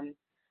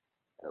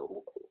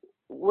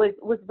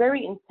was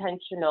very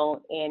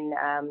intentional in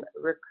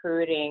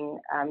recruiting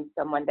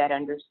someone that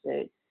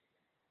understands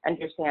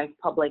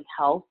public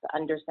health,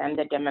 understands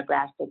the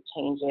demographic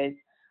changes,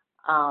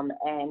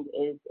 and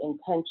is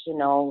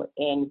intentional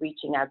in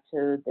reaching out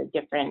to the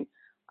different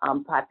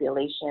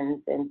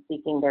populations and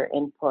seeking their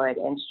input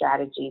and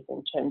strategies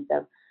in terms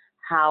of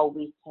how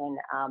we can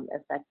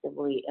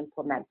effectively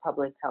implement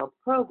public health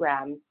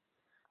programs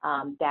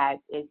that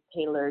is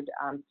tailored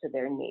to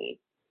their needs.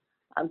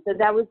 So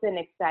that was an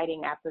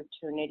exciting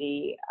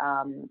opportunity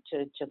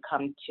to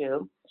come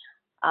to.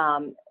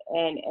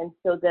 And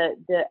so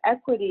the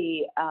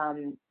equity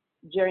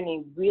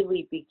journey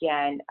really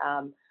began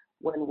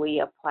when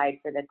we applied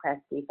for the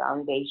Kresge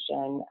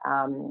Foundation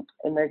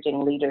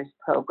Emerging Leaders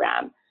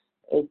Program.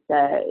 It's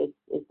a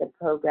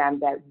program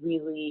that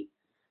really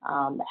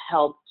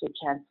helped to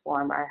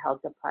transform our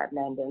health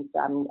department, and so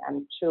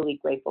I'm truly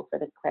grateful for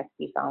the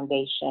Kresge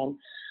Foundation.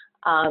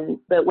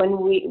 But when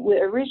we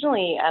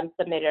originally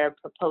submitted our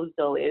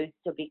proposal, it was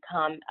to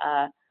become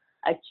a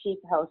chief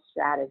health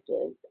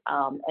strategist,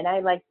 and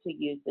I like to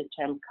use the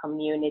term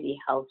community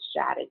health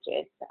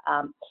strategist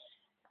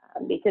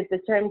because the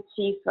term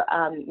chief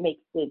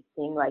makes it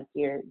seem like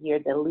you're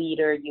the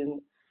leader.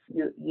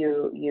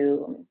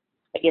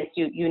 I guess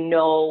you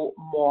know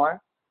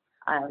more.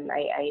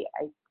 I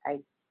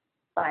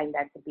find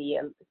that to be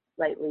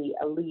slightly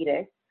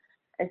elitist.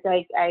 And so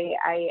I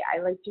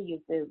like to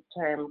use the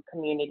term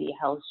community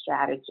health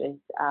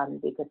strategist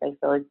because I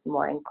feel it's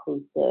more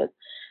inclusive.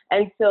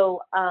 And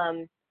so,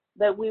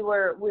 but we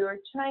were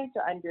trying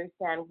to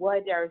understand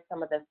what are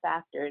some of the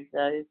factors,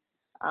 the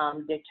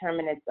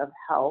determinants of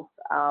health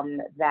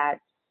that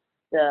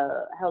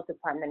the health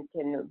department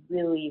can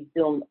really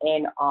zoom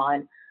in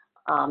on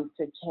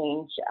to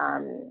change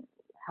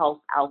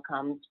health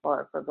outcomes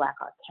for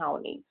Blackhawk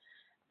County.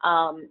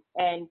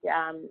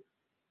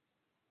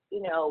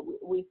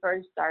 We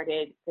first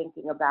started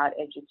thinking about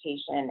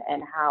education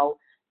and how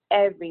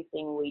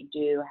everything we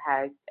do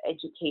has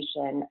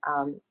education,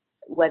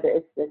 whether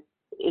it's the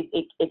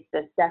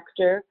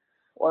sector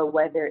or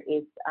whether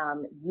it's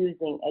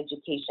using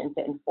education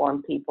to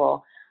inform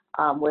people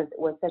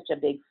was such a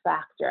big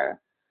factor.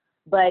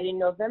 But in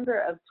November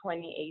of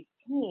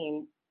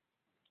 2018,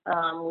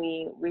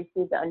 we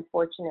received the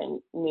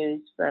unfortunate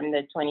news from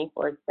the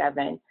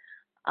 24/7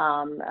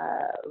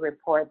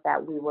 report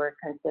that we were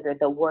considered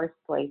the worst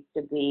place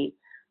to be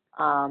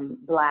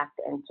Black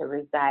and to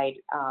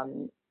reside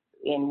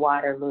in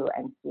Waterloo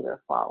and Cedar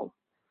Falls.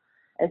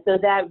 And so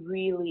that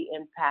really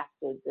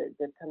impacted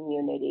the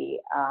community.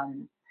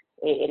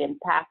 It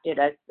impacted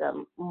us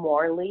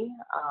morally.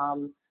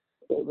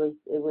 It was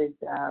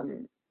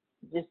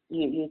just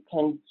you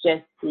can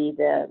just see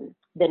the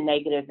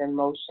negative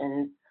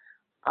emotions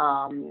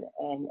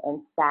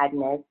and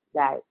sadness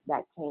that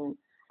came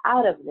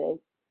out of this.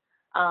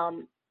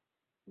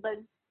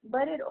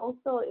 But it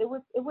also it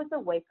was a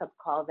wake up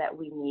call that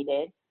we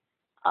needed.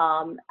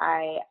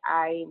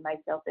 I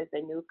myself as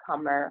a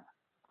newcomer,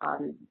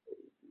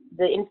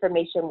 the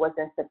information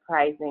wasn't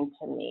surprising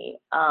to me.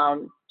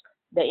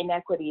 The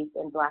inequities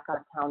in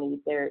Blackhawk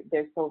County,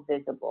 they're so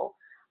visible.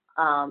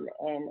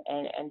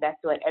 And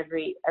that's what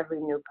every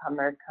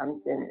newcomer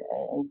comes in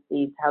and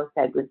sees, how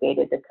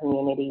segregated the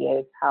community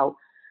is, how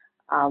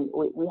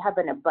we have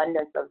an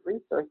abundance of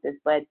resources,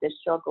 but the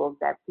struggles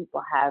that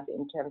people have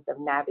in terms of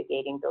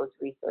navigating those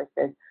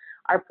resources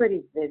are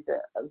pretty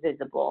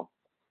visible.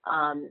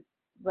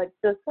 But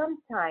so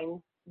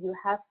sometimes you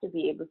have to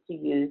be able to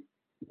use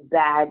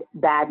bad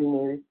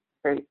news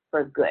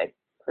for good.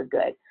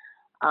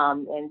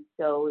 And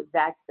so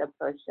that's the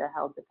approach the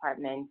health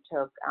department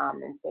took,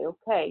 and say,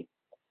 okay,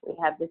 we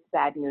have this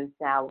bad news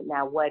now.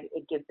 Now what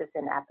it gives us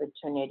an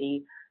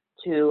opportunity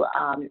to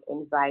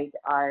invite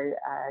our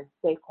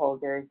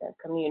stakeholders and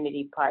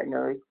community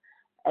partners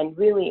and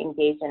really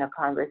engage in a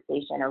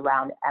conversation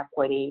around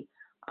equity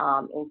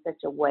in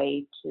such a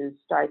way to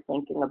start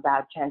thinking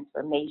about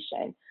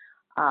transformation.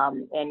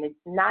 And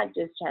it's not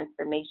just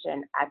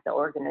transformation at the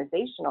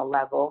organizational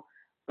level,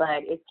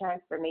 but it's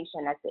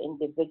transformation at the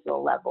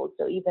individual level.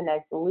 So even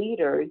as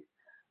leaders,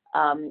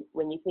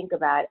 when you think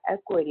about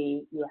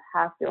equity, you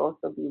have to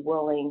also be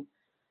willing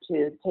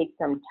to take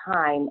some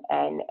time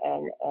and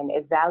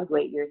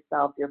evaluate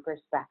yourself, your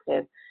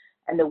perspective,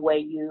 and the way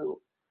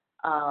you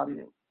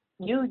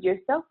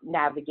yourself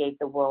navigate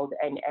the world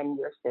and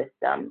your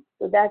system.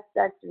 So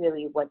that's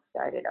really what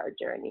started our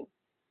journey.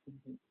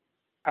 Mm-hmm.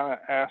 Kind of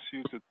ask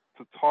you to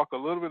talk a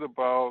little bit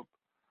about,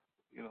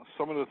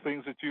 some of the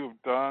things that you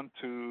have done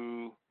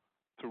to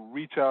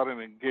reach out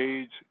and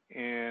engage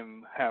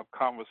and have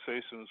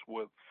conversations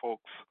with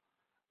folks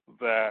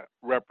that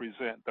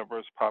represent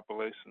diverse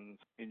populations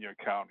in your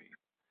county.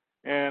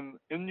 And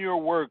in your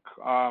work,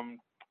 I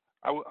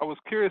was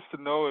curious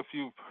to know if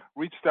you've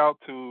reached out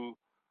to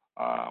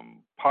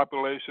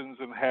populations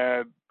and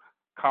had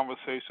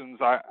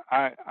conversations. I,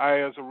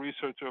 as a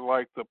researcher,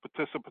 like the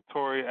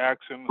participatory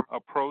action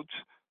approach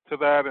to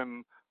that,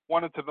 and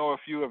wanted to know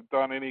if you have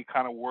done any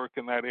kind of work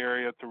in that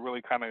area to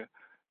really kind of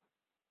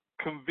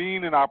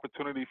convene an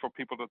opportunity for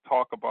people to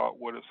talk about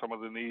what are some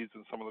of the needs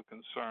and some of the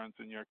concerns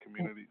in your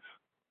communities.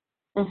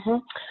 Mm-hmm.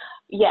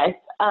 Yes,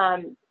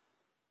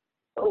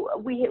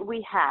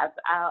 we have.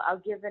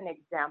 I'll give an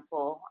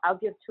example. I'll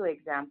give two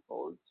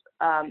examples.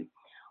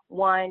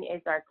 One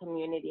is our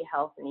community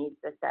health needs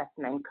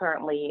assessment.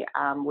 Currently,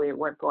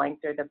 we're going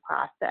through the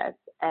process.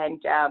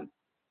 And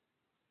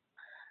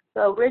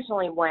so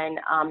originally when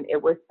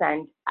it was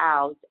sent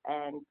out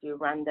and you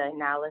run the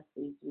analysis,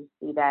 you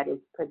see that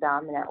it's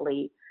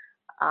predominantly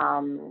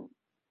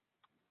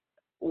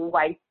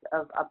whites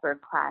of upper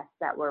class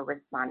that were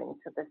responding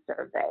to the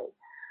survey.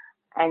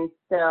 And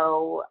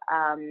so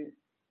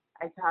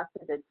I talked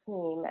to the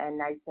team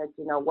and I said,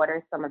 what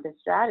are some of the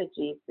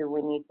strategies do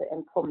we need to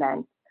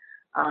implement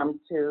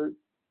to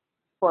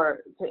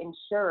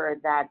ensure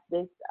that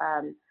this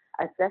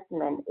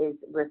assessment is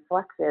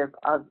reflective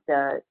of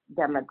the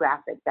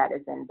demographic that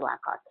is in Black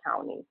Hawk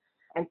County,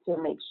 and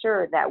to make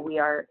sure that we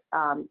are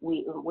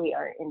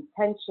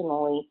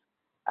intentionally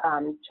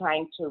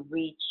trying to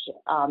reach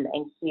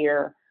and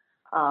hear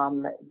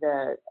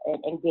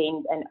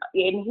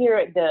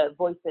hear the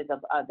voices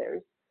of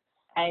others.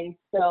 And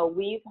so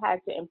we've had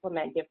to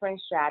implement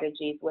different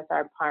strategies with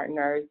our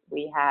partners.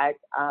 We had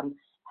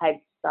Head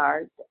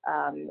Start,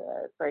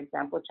 for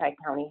example,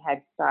 Tri-County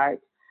Head Start,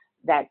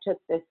 that took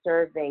the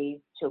surveys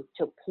to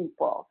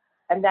people.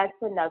 And that's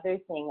another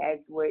thing, as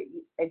we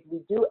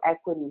do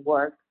equity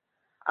work,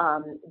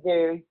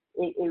 there's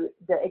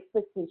the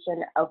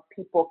expectation of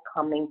people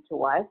coming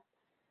to us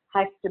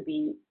has to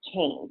be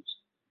changed.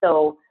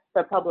 So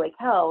for public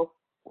health,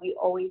 we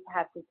always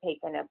have to take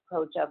an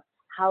approach of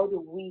how do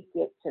we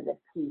get to the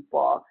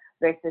people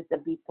versus the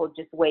people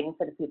just waiting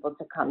for the people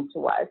to come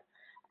to us.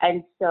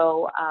 And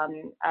so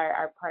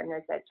our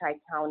partners at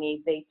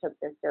Tri-County, they took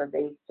the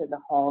surveys to the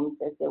homes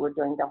as they were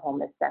doing the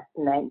home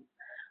assessment.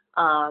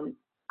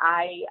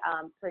 I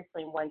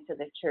personally went to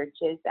the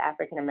churches, the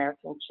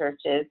African-American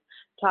churches,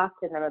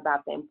 talked to them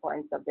about the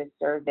importance of the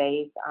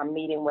surveys,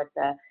 meeting with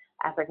the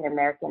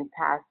African-American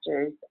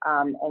pastors.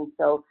 And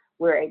so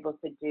we're able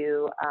to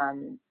do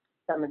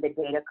some of the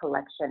data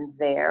collection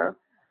there.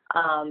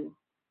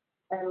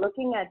 And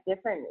looking at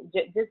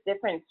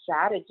different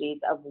strategies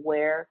of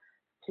where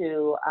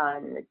to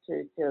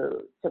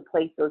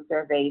place those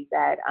surveys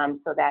that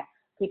so that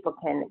people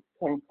can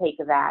take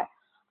that.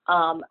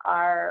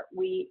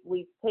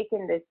 We've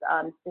taken this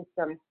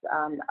systems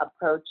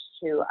approach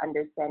to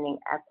understanding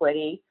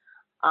equity,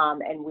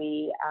 and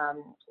we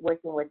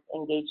working with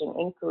Engaging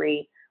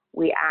Inquiry.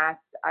 We asked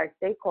our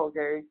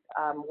stakeholders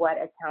what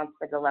accounts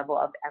for the level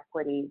of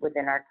equity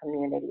within our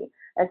community,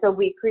 and so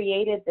we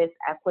created this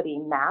equity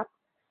map.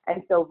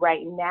 And so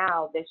right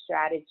now, the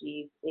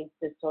strategy is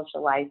to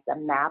socialize the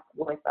map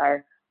with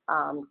our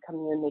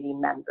community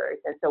members.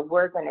 And so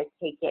we're going to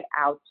take it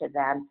out to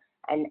them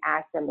and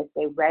ask them if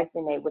they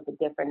resonate with the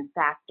different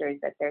factors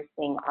that they're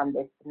seeing on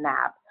this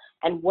map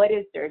and what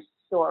is their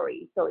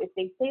story. So if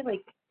they say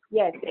like,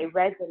 yes, they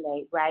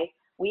resonate, right?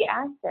 We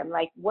ask them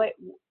like,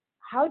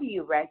 how do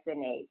you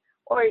resonate?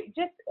 Or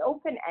just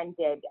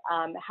open-ended,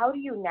 how do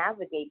you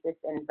navigate this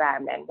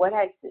environment? What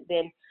has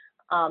been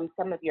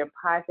some of your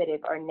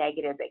positive or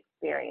negative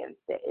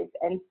experiences?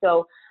 And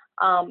so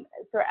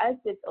for us,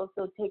 it's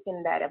also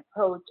taking that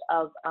approach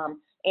of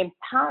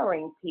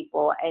empowering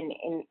people and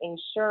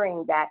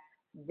ensuring that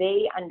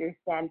they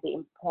understand the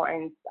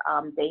importance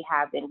they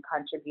have in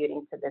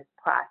contributing to this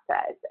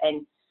process,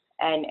 and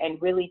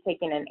really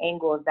taking an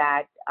angle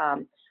that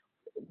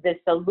the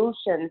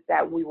solutions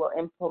that we will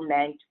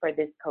implement for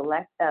this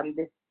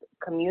this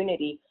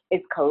community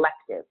is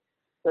collective.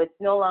 So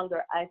it's no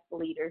longer us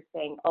leaders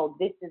saying, oh,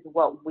 this is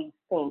what we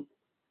think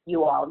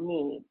you all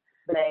need,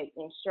 but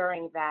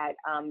ensuring that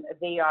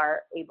they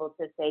are able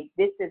to say,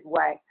 this is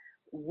what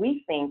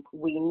we think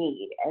we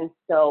need. And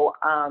so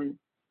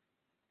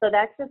so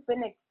that's just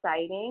been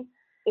exciting.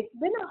 It's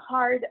been a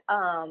hard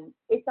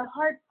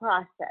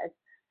process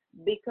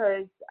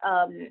because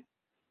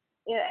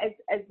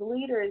as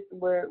leaders,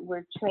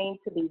 we're trained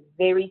to be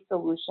very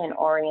solution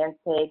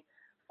oriented,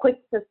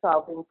 quick to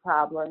solving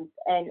problems,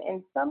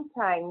 and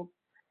sometimes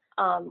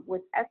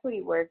with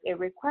equity work, it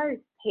requires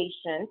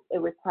patience, it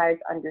requires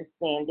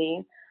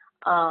understanding,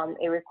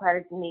 it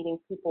requires meeting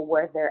people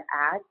where they're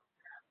at.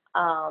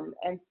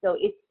 And so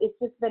it's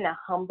just been a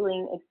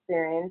humbling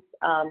experience,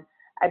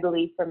 I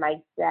believe, for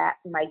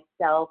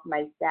myself,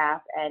 my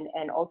staff,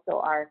 and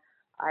also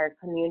our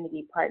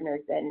community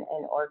partners and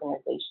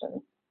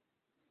organizations.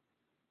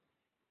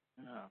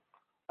 Yeah,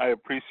 I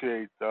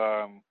appreciate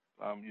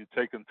you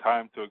taking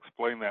time to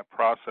explain that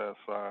process,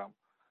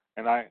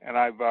 and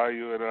I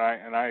value it,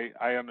 and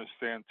I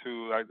understand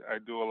too. I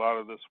do a lot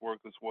of this work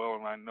as well,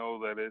 and I know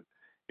that it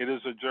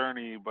is a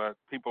journey, but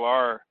people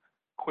are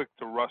quick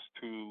to rush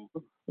to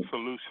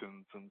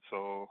solutions, and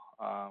so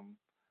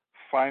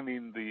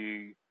finding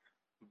the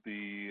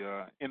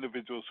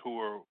individuals who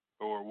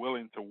are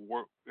willing to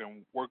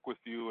work with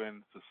you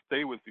and to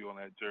stay with you on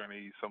that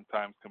journey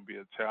sometimes can be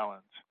a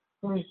challenge.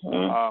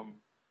 Mm-hmm.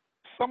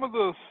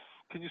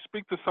 Can you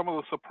speak to some of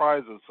the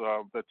surprises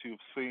that you've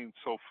seen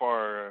so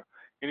far?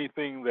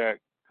 Anything that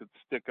could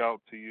stick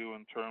out to you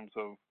in terms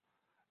of,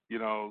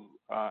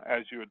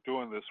 as you're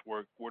doing this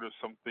work, what are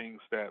some things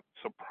that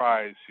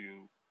surprise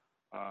you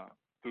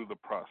through the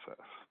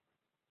process?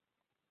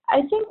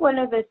 I think one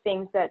of the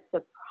things that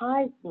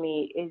surprised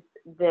me is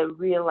the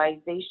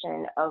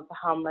realization of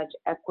how much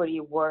equity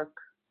work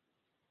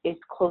is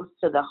close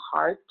to the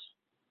heart,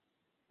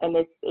 and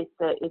it's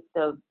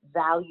a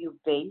value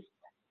based.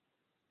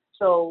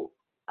 So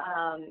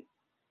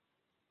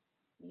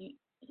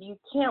you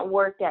can't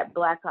work at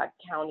Black Hawk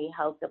County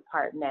Health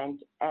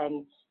Department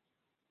and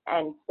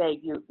say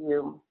you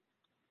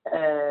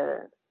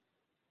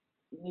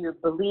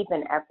believe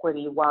in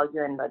equity while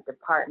you're in the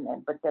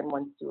department, but then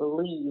once you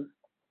leave,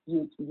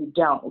 you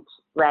don't,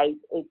 right?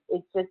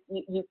 It's just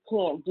you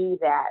can't do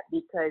that,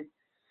 because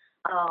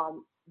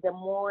the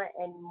more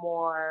and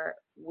more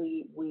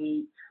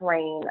we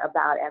train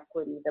about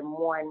equity, the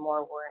more and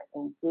more we're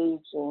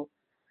engaging,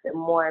 the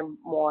more and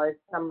more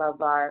some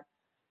of our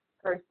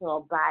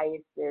personal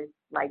biases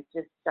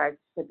just starts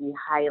to be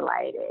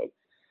highlighted.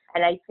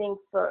 And I think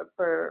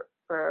for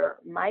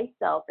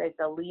myself as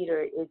a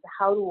leader is,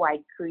 how do I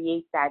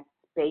create that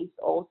space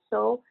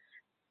also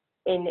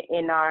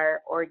in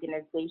our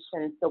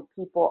organization so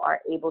people are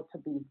able to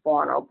be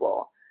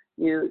vulnerable.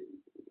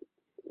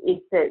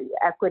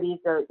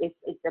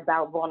 It's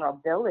about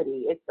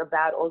vulnerability. It's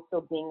about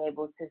also being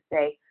able to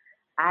say,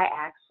 I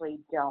actually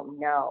don't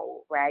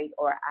know, right?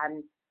 Or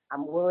I'm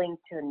willing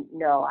to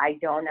know, I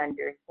don't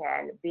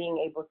understand, being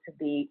able to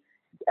be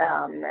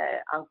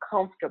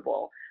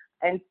uncomfortable.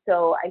 And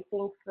so I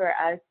think for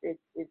us,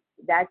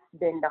 that's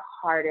been the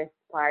hardest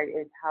part,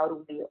 is how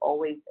do we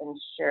always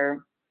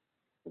ensure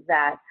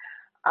that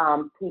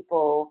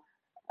people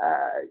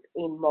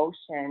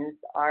emotions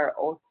are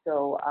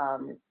also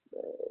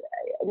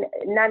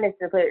not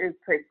necessarily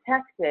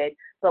protected,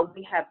 but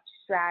we have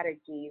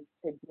strategies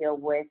to deal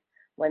with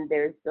when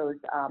there's those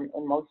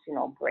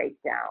emotional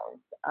breakdowns.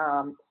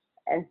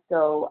 And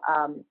so,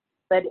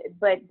 but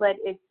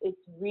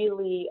it's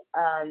really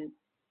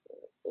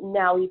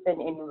now,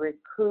 even in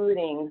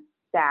recruiting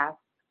staff,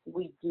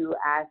 we do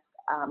ask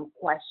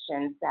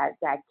questions that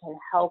can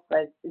help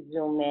us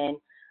zoom in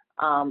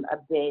a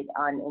bit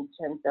in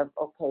terms of,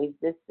 okay,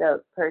 is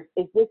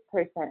this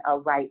person a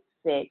right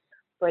fit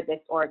for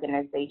this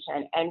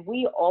organization? And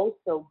we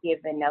also give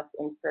enough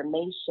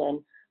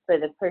information for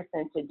the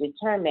person to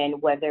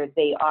determine whether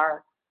they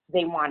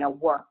want to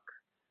work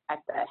at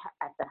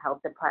the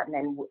health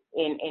department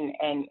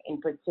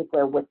in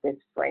particular with this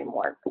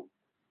framework.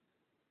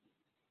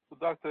 So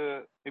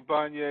Dr.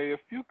 Ibanye, if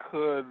you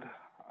could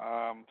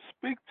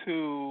speak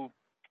to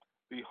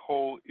the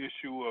whole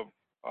issue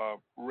of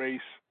race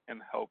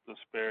and health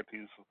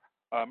disparities.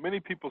 Many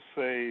people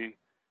say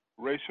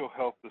racial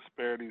health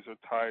disparities are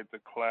tied to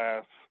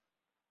class,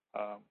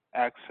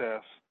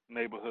 access,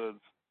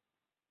 neighborhoods,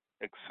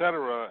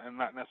 etc., and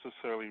not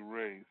necessarily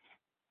race.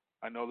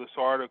 I know this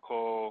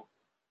article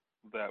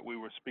that we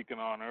were speaking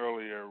on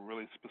earlier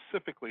really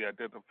specifically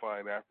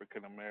identified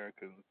African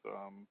Americans.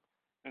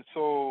 And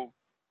so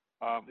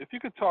if you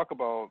could talk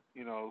about,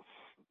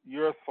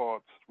 your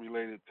thoughts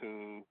related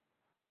to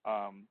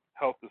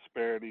health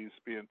disparities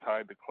being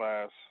tied to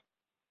class,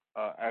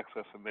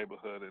 access, and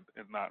neighborhood,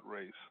 and not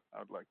race,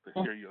 I'd like to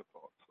hear your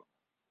thoughts.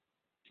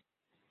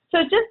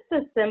 So just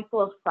to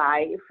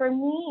simplify, for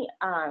me,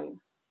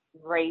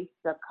 race,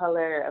 the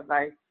color of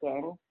our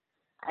skin,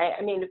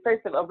 I mean,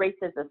 first of all,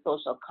 race is a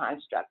social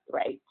construct,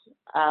 right?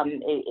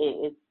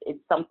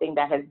 It's something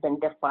that has been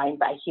defined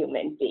by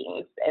human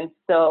beings. And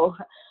so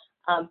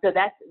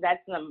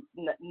that's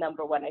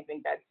number one. I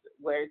think that's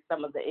where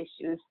some of the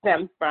issues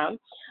stem from.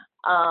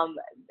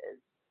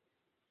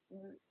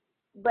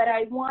 But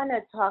I want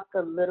to talk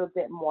a little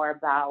bit more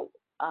about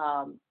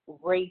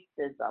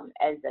racism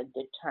as a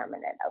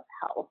determinant of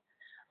health.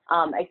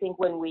 I think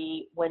when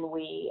we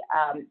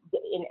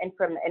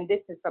and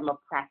this is from a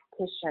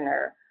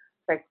practitioner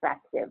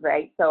perspective,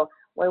 right? So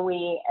when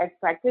we, as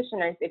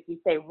practitioners, if you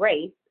say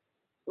race,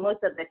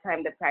 most of the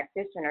time the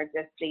practitioner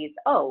just sees,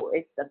 oh,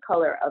 it's the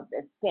color of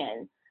the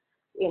skin,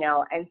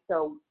 and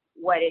so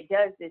what it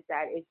does is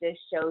that it just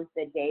shows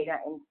the data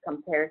in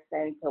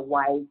comparison to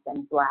whites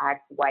and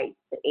blacks, whites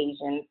to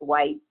Asians,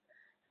 whites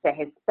to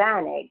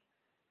Hispanics.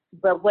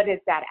 but what does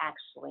that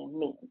actually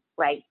mean,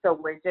 right? So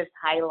we're just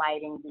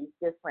highlighting these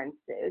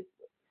differences.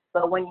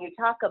 But when you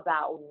talk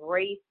about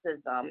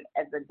racism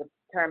as a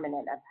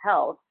determinant of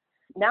health,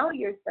 now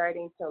you're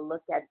starting to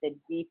look at the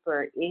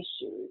deeper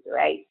issues,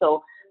 right?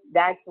 So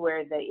that's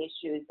where the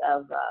issues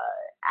of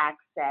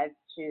access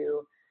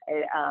to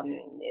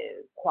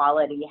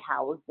quality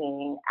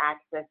housing,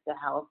 access to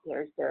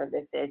healthcare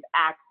services,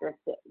 access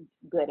to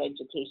good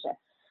education.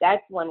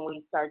 That's when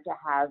we start to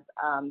have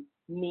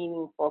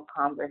meaningful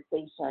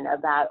conversation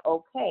about,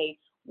 okay,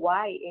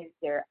 why is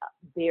there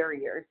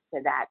barriers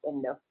to that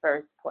in the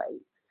first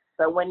place?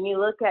 But when you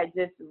look at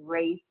just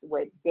race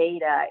with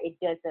data, it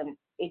just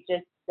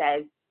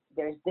says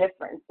there's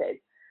differences,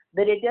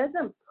 but it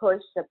doesn't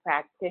push the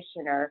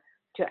practitioner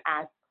to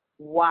ask,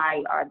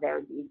 why are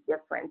there these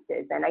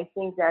differences? And I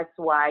think that's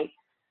why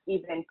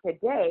even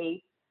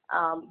today,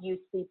 you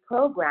see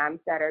programs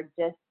that are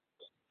just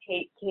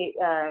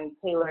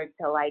tailored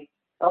to like,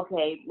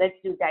 okay, let's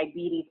do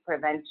diabetes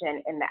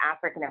prevention in the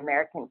African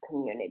American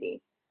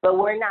community. But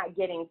we're not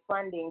getting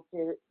funding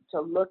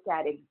to look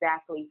at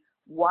exactly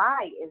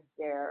why is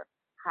there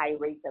high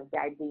rates of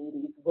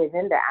diabetes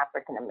within the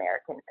African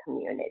American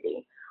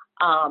community.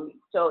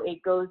 So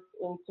it goes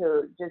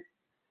into just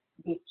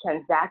these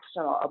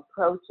transactional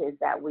approaches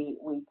that we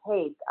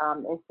take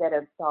instead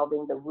of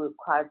solving the root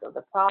cause of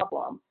the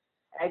problem.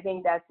 I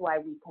think that's why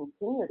we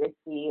continue to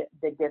see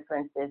the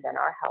differences in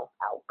our health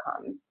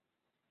outcomes.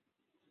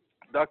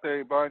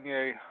 Dr.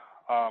 Ibanye,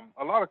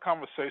 a lot of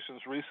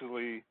conversations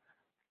recently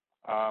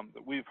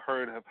that we've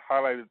heard have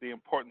highlighted the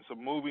importance of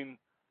moving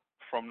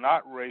from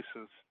not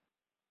racist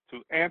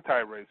to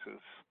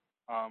anti-racist.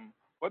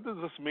 What does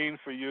this mean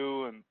for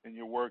you and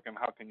your work, and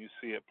how can you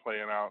see it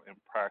playing out in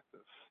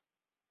practice?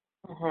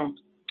 Mm-hmm.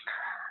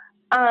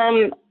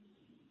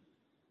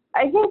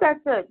 I think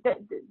that's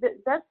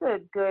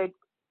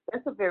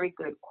a very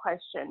good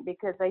question,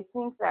 because I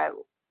think that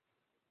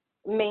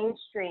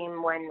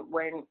mainstream, when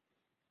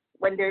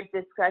there's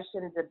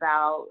discussions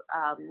about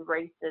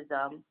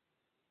racism,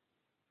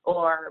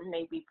 or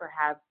maybe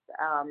perhaps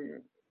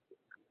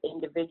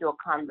individual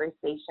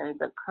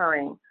conversations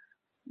occurring,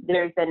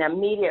 there's an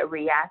immediate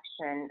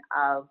reaction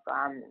of,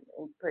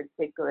 in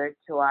particular,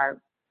 to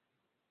our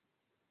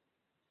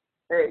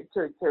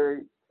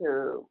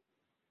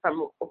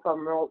from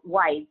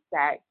whites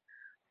that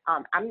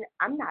I'm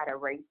not a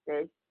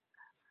racist,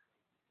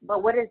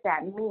 but what does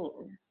that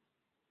mean?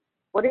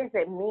 What does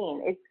it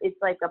mean?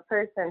 It's like a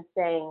person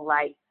saying,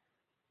 like,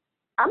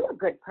 I'm a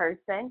good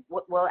person.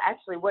 Well,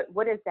 actually,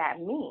 what does that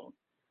mean,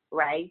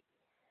 right?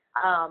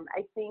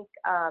 I think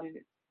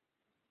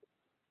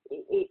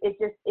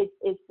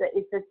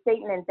it's a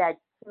statement that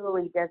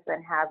truly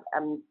doesn't have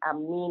a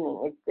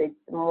meaning. It's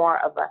more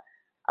of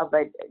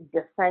a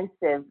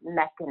defensive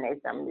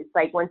mechanism. It's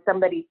like when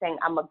somebody's saying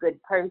I'm a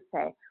good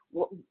person,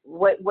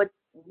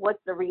 what's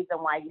the reason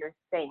why you're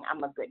saying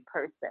I'm a good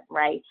person,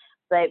 right?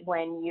 But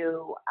when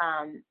you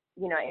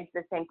it's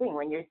the same thing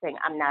when you're saying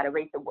I'm not a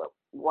racist.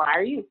 Why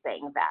are you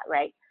saying that,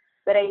 right?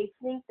 But I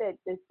think that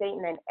the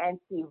statement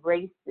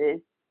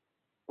anti-racist,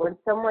 when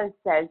someone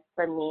says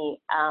for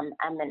me, I'm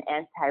an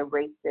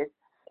anti-racist,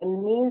 it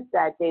means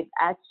that they've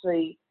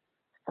actually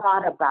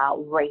thought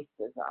about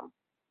racism,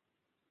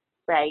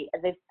 right?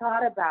 They've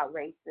thought about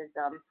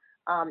racism,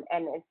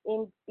 and it's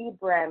in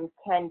Ibram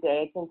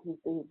Kendi. I think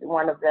he's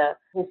one of the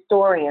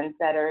historians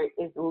that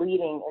is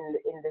leading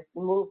in this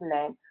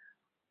movement.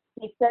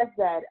 He says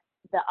that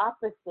the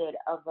opposite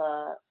of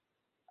a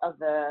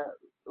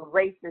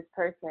racist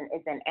person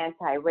is an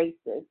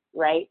anti-racist,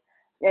 right?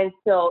 And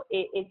so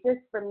it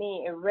just, for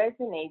me, it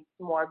resonates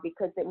more,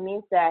 because it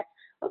means that,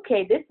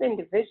 okay, this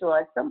individual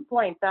at some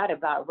point thought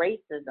about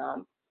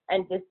racism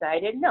and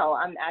decided, no,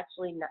 I'm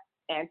actually not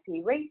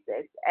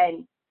anti-racist,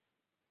 and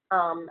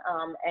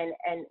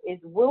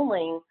is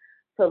willing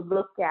to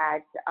look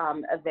at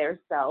their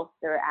self,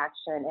 their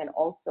action, and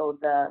also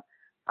the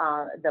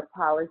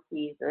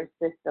policies or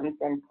systems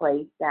in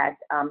place that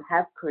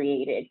have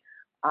created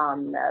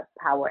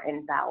power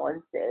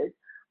imbalances,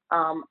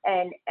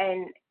 and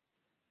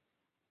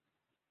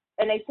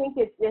I think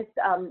it's just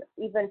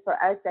even for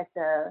us at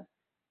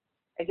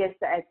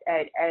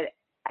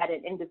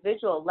an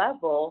individual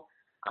level,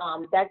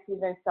 that's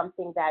even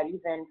something that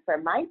even for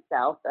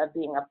myself,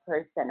 being a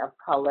person of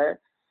color,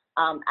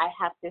 I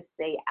have to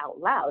say out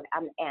loud,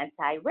 I'm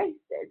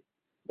anti-racist,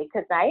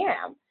 because I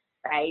am,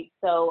 right?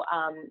 So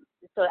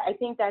I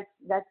think that's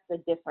the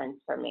difference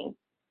for me.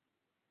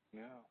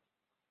 Yeah,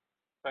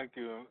 thank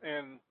you.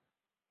 And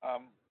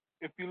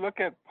if you look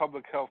at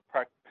public health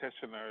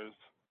practitioners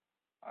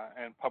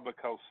and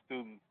public health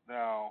students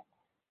now,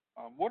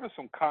 what are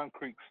some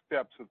concrete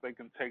steps that they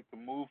can take to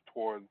move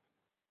towards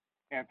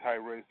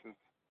anti-racist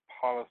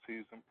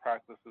policies and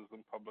practices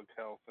in public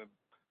health,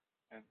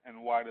 and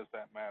why does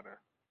that matter?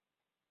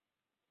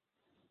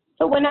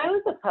 So when I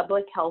was a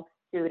public health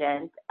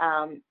student,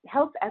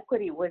 health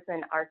equity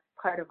wasn't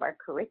part of our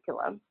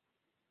curriculum.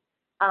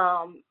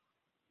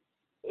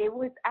 It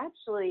was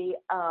actually,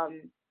 I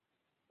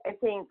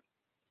think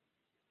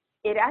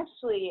it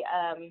actually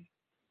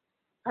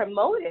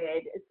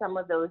promoted some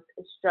of those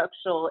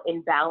structural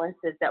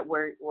imbalances that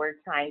we're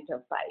trying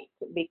to fight.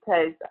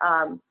 Because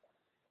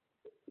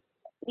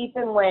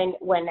even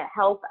when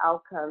health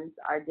outcomes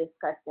are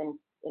discussed in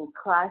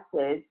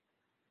classes,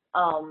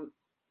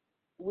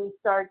 we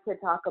start to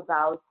talk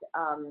about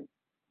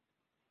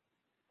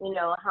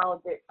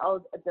how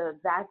the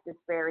vast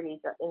disparities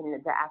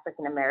in the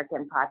African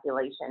American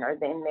population or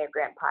the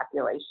immigrant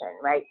population,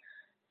 right?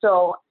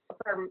 So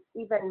for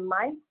even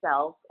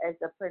myself as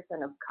a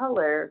person of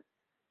color,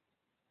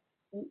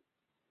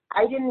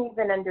 I didn't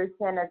even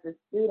understand as a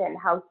student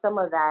how some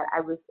of that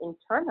I was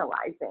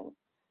internalizing,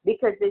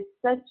 because it's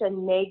such a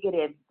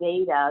negative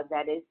data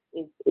that is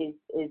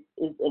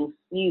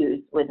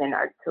infused within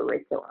our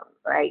curriculum,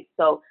 right?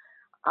 So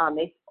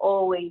it's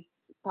always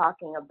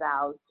talking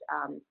about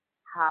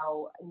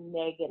how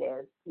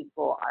negative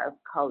people of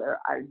color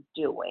are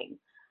doing.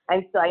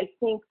 And so I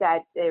think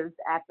that there's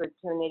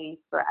opportunities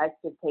for us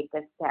to take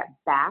a step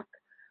back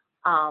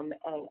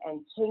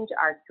and change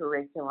our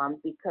curriculum,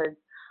 because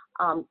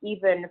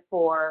even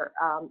for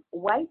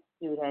white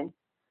students,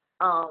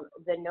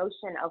 the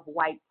notion of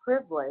white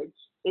privilege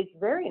is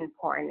very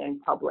important in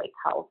public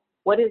health.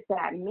 What does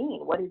that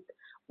mean? What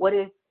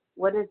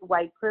does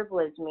white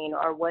privilege mean,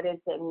 or what does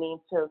it mean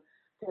to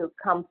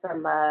come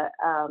from a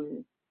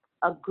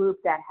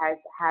group that has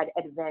had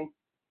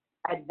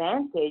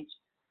advantage,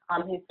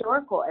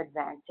 historical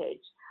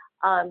advantage?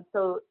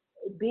 So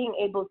being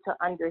able to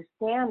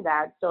understand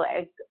that, so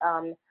as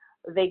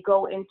they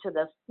go into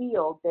the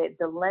field,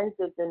 the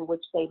lenses in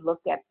which they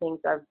look at things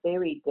are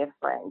very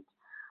different.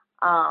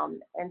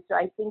 And so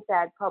I think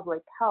that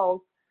public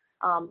health,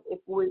 if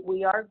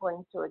we are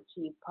going to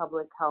achieve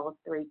public health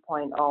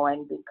 3.0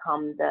 and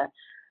become the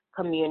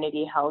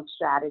community health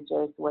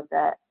strategist with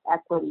an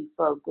equity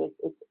focus,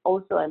 it's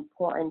also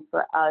important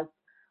for us,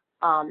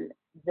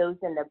 those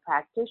in the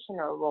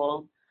practitioner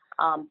role,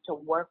 to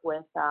work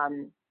with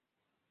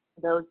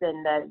those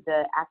in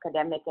the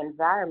academic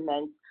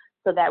environment,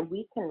 so that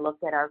we can look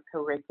at our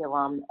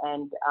curriculum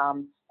and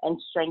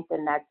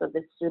strengthen that, so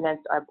the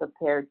students are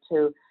prepared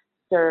to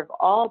serve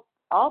all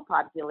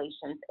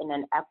populations in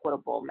an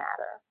equitable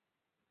manner.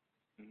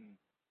 Mhm.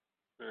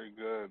 Very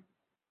good.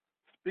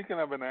 Speaking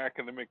of an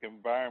academic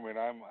environment,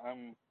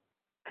 I'm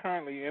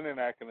currently in an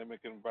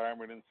academic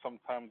environment, and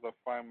sometimes I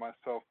find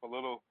myself a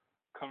little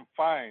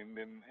confined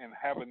and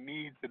have a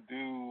need to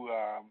do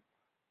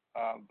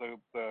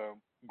the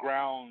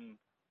ground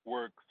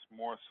works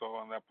more so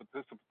on that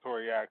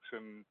participatory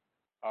action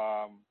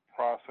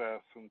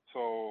process. And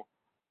so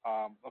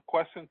a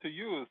question to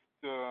you is,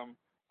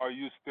 are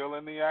you still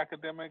in the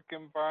academic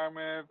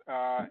environment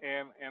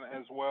and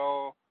as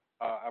well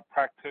a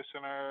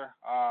practitioner?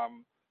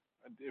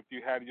 If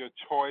you had your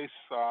choice,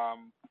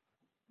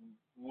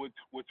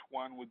 which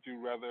one would you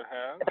rather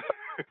have?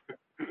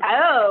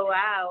 Oh,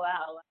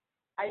 wow.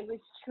 I was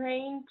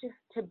trained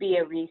to be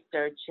a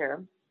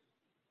researcher,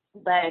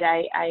 but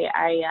I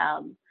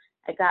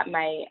got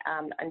my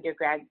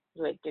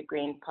undergraduate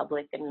degree in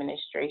public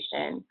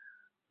administration.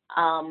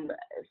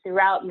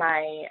 Throughout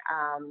my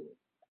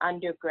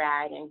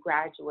undergrad and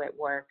graduate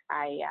work,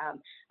 I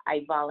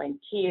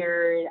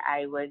volunteered.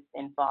 I was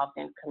involved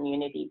in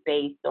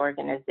community-based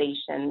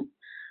organizations,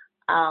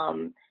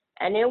 and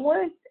it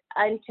was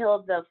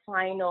until the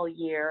final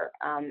year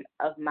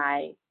of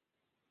my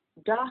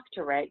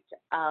doctorate,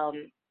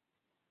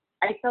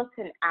 I felt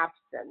an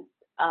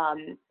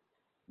absence,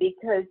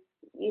 because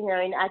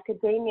in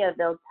academia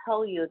they'll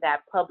tell you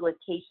that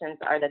publications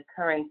are the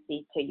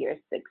currency to your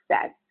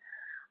success.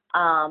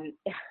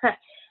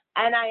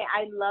 And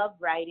I love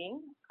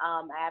writing,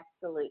 I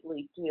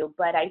absolutely do,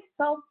 but I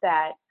felt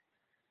that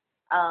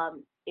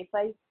if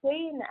I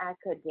stay in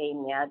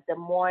academia, the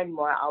more and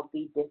more I'll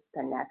be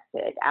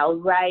disconnected. I'll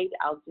write,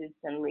 I'll do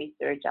some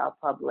research, I'll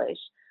publish,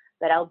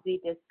 but I'll be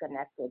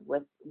disconnected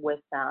with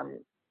what's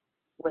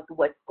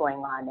going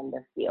on in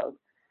the field.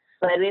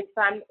 But if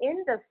I'm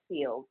in the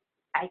field,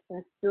 I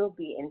can still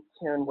be in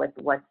tune with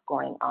what's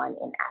going on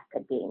in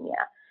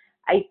academia.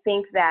 I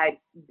think that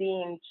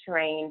being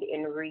trained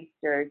in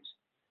research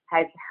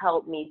has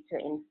helped me to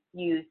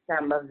infuse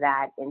some of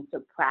that into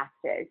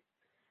practice.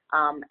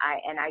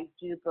 I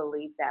do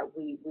believe that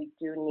we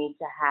do need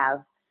to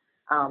have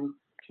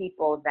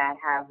people that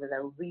have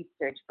the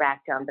research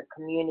background, the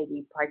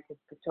community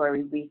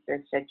participatory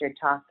research that you're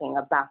talking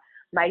about.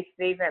 My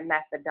favorite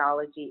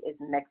methodology is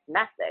mixed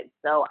methods.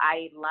 So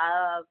I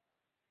love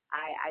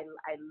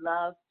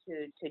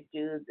to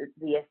do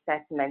the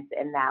assessments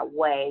in that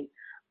way.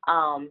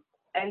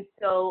 And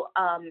so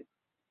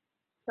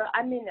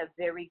I'm in a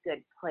very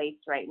good place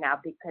right now,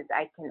 because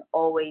I can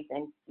always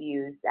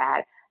infuse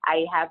that.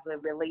 I have a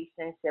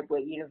relationship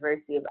with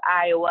University of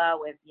Iowa,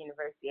 with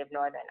University of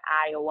Northern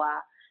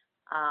Iowa,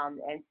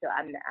 and so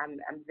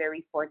I'm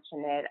very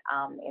fortunate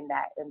in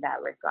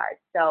that regard.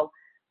 So,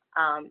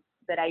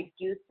 but I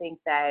do think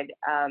that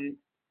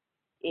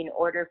in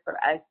order for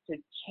us to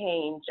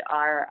change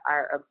our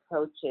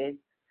approaches,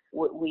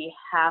 we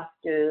have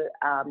to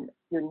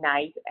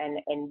unite,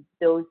 and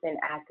those in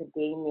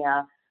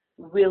academia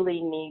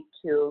really need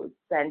to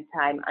spend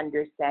time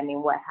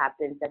understanding what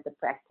happens at the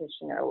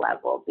practitioner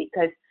level,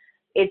 because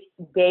it's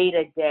day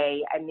to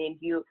day. I mean,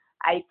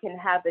 I can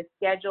have a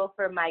schedule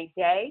for my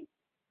day,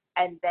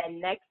 and then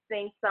next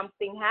thing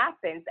something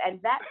happens, and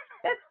that's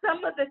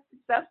some of the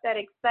stuff that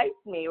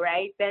excites me,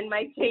 right? Then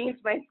my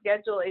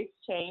schedule is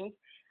changed.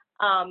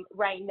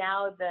 Right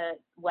now,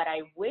 what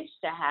I wish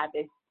to have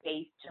is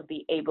space to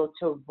be able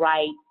to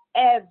write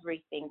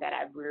everything that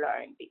I've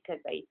learned, because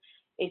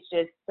it's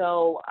just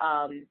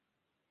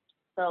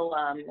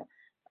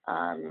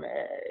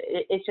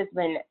it's just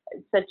been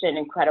such an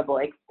incredible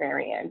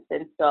experience.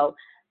 And so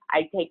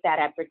I take that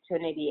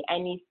opportunity.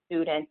 Any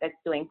student that's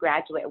doing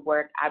graduate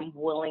work, I'm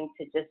willing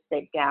to just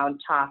sit down,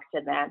 talk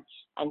to them,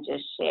 and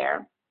just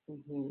share.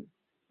 Mm-hmm.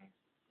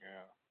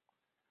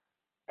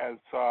 Yeah. As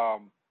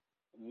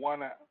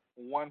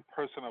one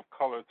person of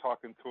color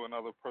talking to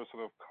another person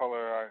of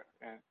color,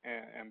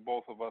 and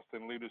both of us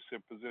in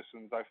leadership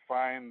positions, I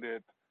find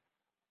it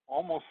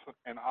almost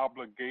an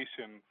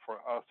obligation for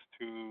us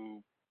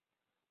to,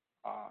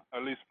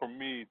 at least for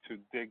me, to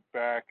dig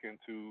back and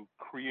to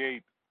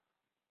create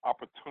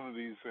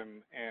opportunities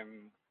and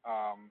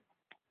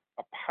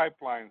a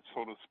pipeline,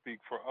 so to speak,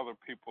 for other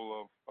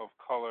people of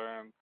color.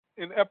 And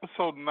in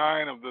episode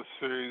 9 of this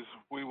series,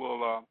 we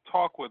will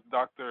talk with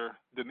Dr.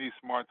 Denise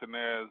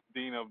Martinez,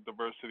 Dean of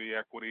Diversity,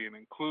 Equity, and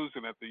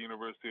Inclusion at the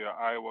University of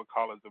Iowa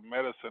College of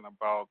Medicine,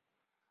 about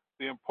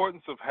the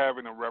importance of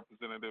having a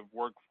representative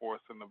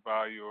workforce and the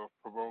value of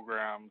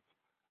programs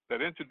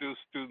that introduce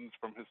students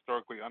from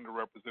historically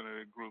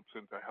underrepresented groups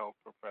into health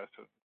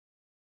professions.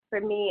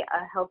 For me,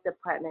 a health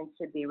department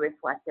should be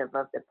reflective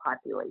of the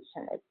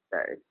population it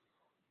serves.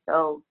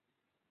 So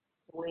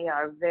we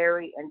are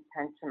very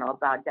intentional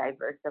about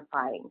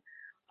diversifying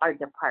our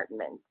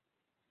departments.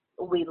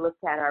 We look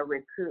at our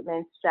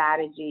recruitment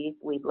strategies.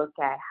 We look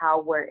at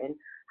how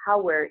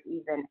we're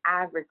even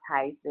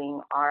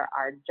advertising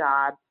our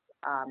jobs,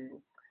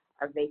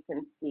 our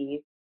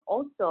vacancies.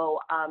 Also,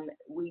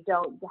 we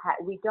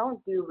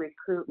don't do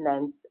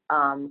recruitment.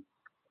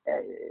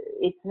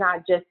 It's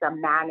not just a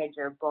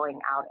manager going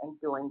out and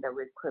doing the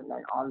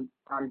recruitment on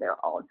their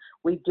own.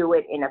 We do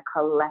it in a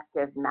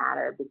collective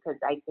manner, because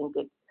I think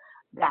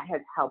that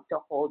has helped to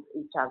hold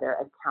each other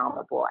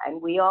accountable.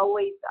 And we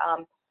always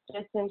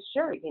just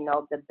ensure,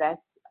 the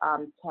best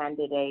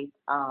candidate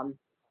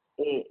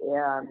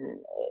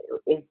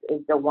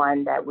is the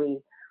one that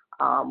we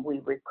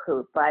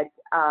recruit. But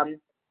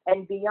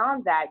and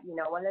beyond that,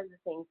 one of the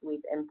things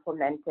we've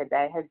implemented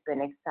that has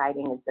been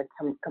exciting is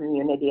the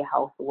community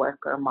health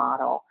worker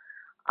model,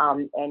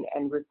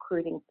 and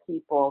recruiting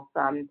people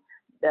from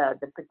the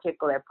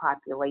particular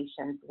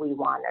populations we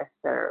want to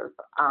serve.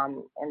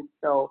 And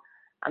so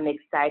I'm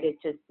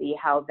excited to see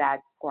how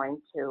that's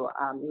going to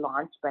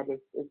launch, but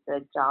it's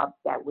a job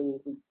that we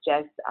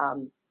just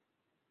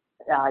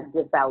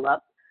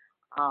developed.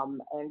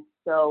 And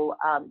so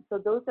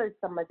those are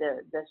some of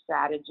the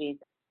strategies.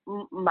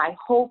 My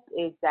hope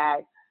is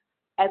that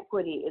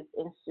equity is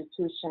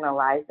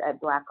institutionalized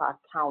at Black Hawk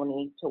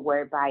County, to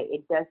whereby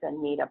it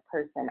doesn't need a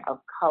person of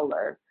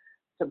color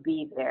to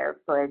be there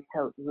for it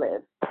to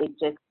live. It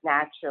just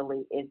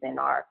naturally is in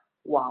our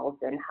walls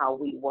and how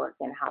we work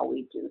and how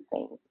we do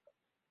things.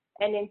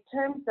 And in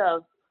terms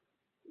of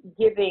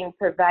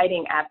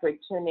providing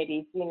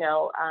opportunities,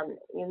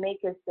 you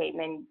make a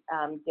statement,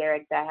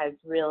 Derek, that has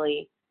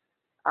really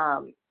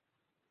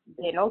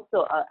been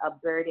also a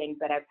burden,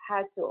 but I've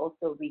had to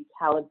also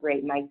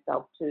recalibrate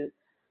myself to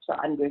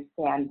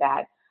understand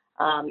that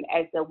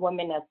as a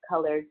woman of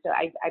color. So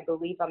I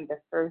believe I'm the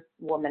first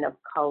woman of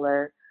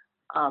color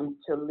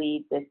to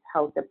lead this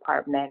health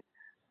department.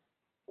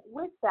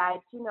 With that,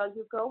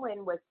 you go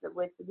in with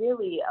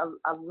really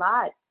a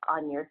lot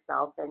on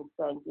yourself, and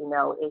saying,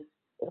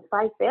 if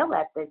I fail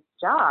at this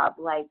job,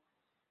 like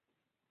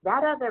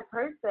that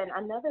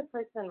another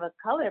person of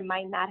color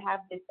might not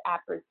have this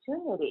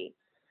opportunity.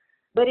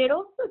 But it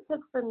also took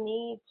for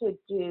me to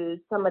do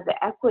some of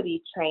the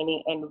equity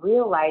training and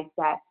realize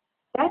that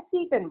that's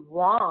even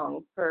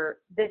wrong for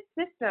the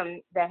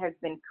system that has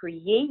been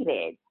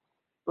created,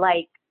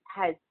 like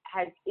has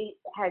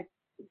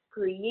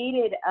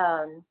created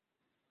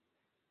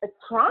a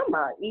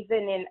trauma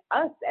even in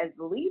us as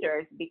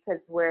leaders, because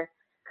we're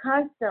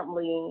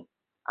constantly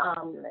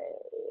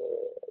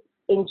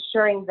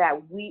ensuring that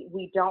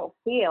we don't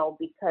fail,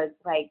 because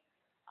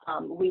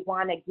we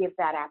want to give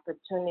that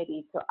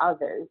opportunity to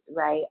others,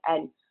 right?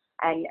 And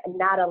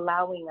not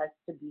allowing us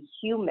to be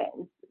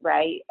humans,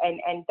 right?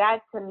 And that,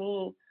 to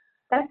me,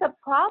 that's a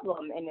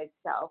problem in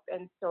itself.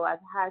 And so I've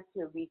had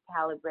to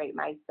recalibrate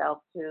myself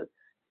to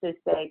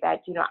say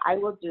that, I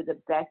will do the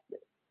best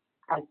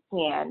I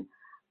can,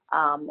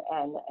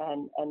 and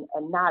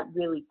not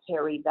really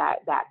carry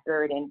that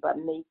burden, but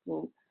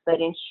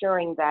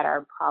ensuring that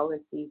our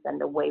policies and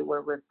the way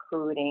we're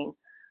recruiting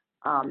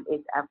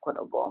is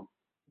equitable.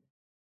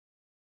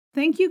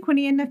 Thank you,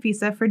 Quinny and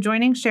Nafisa, for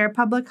joining Share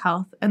Public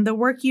Health and the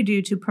work you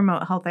do to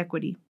promote health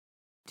equity.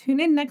 Tune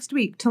in next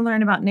week to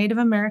learn about Native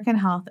American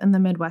health in the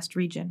Midwest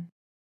region.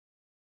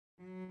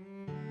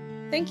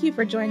 Thank you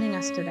for joining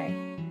us today.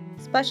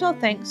 Special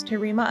thanks to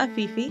Rima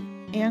Afifi,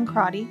 Ann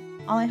Crotty,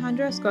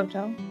 Alejandro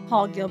Escoto,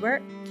 Paul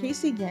Gilbert,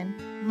 Casey Ginn,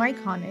 Mike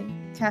Honig,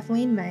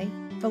 Kathleen May,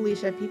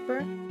 Felicia Pieper,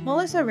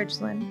 Melissa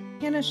Richland,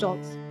 Hannah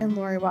Schultz, and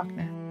Lori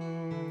Wachner.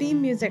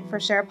 Theme music for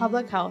Share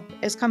Public Health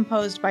is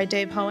composed by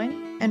Dave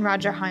Hoeing and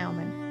Roger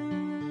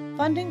Heilman.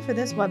 Funding for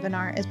this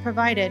webinar is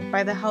provided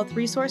by the Health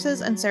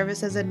Resources and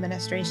Services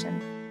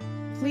Administration.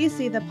 Please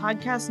see the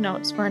podcast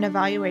notes for an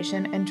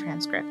evaluation and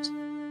transcript.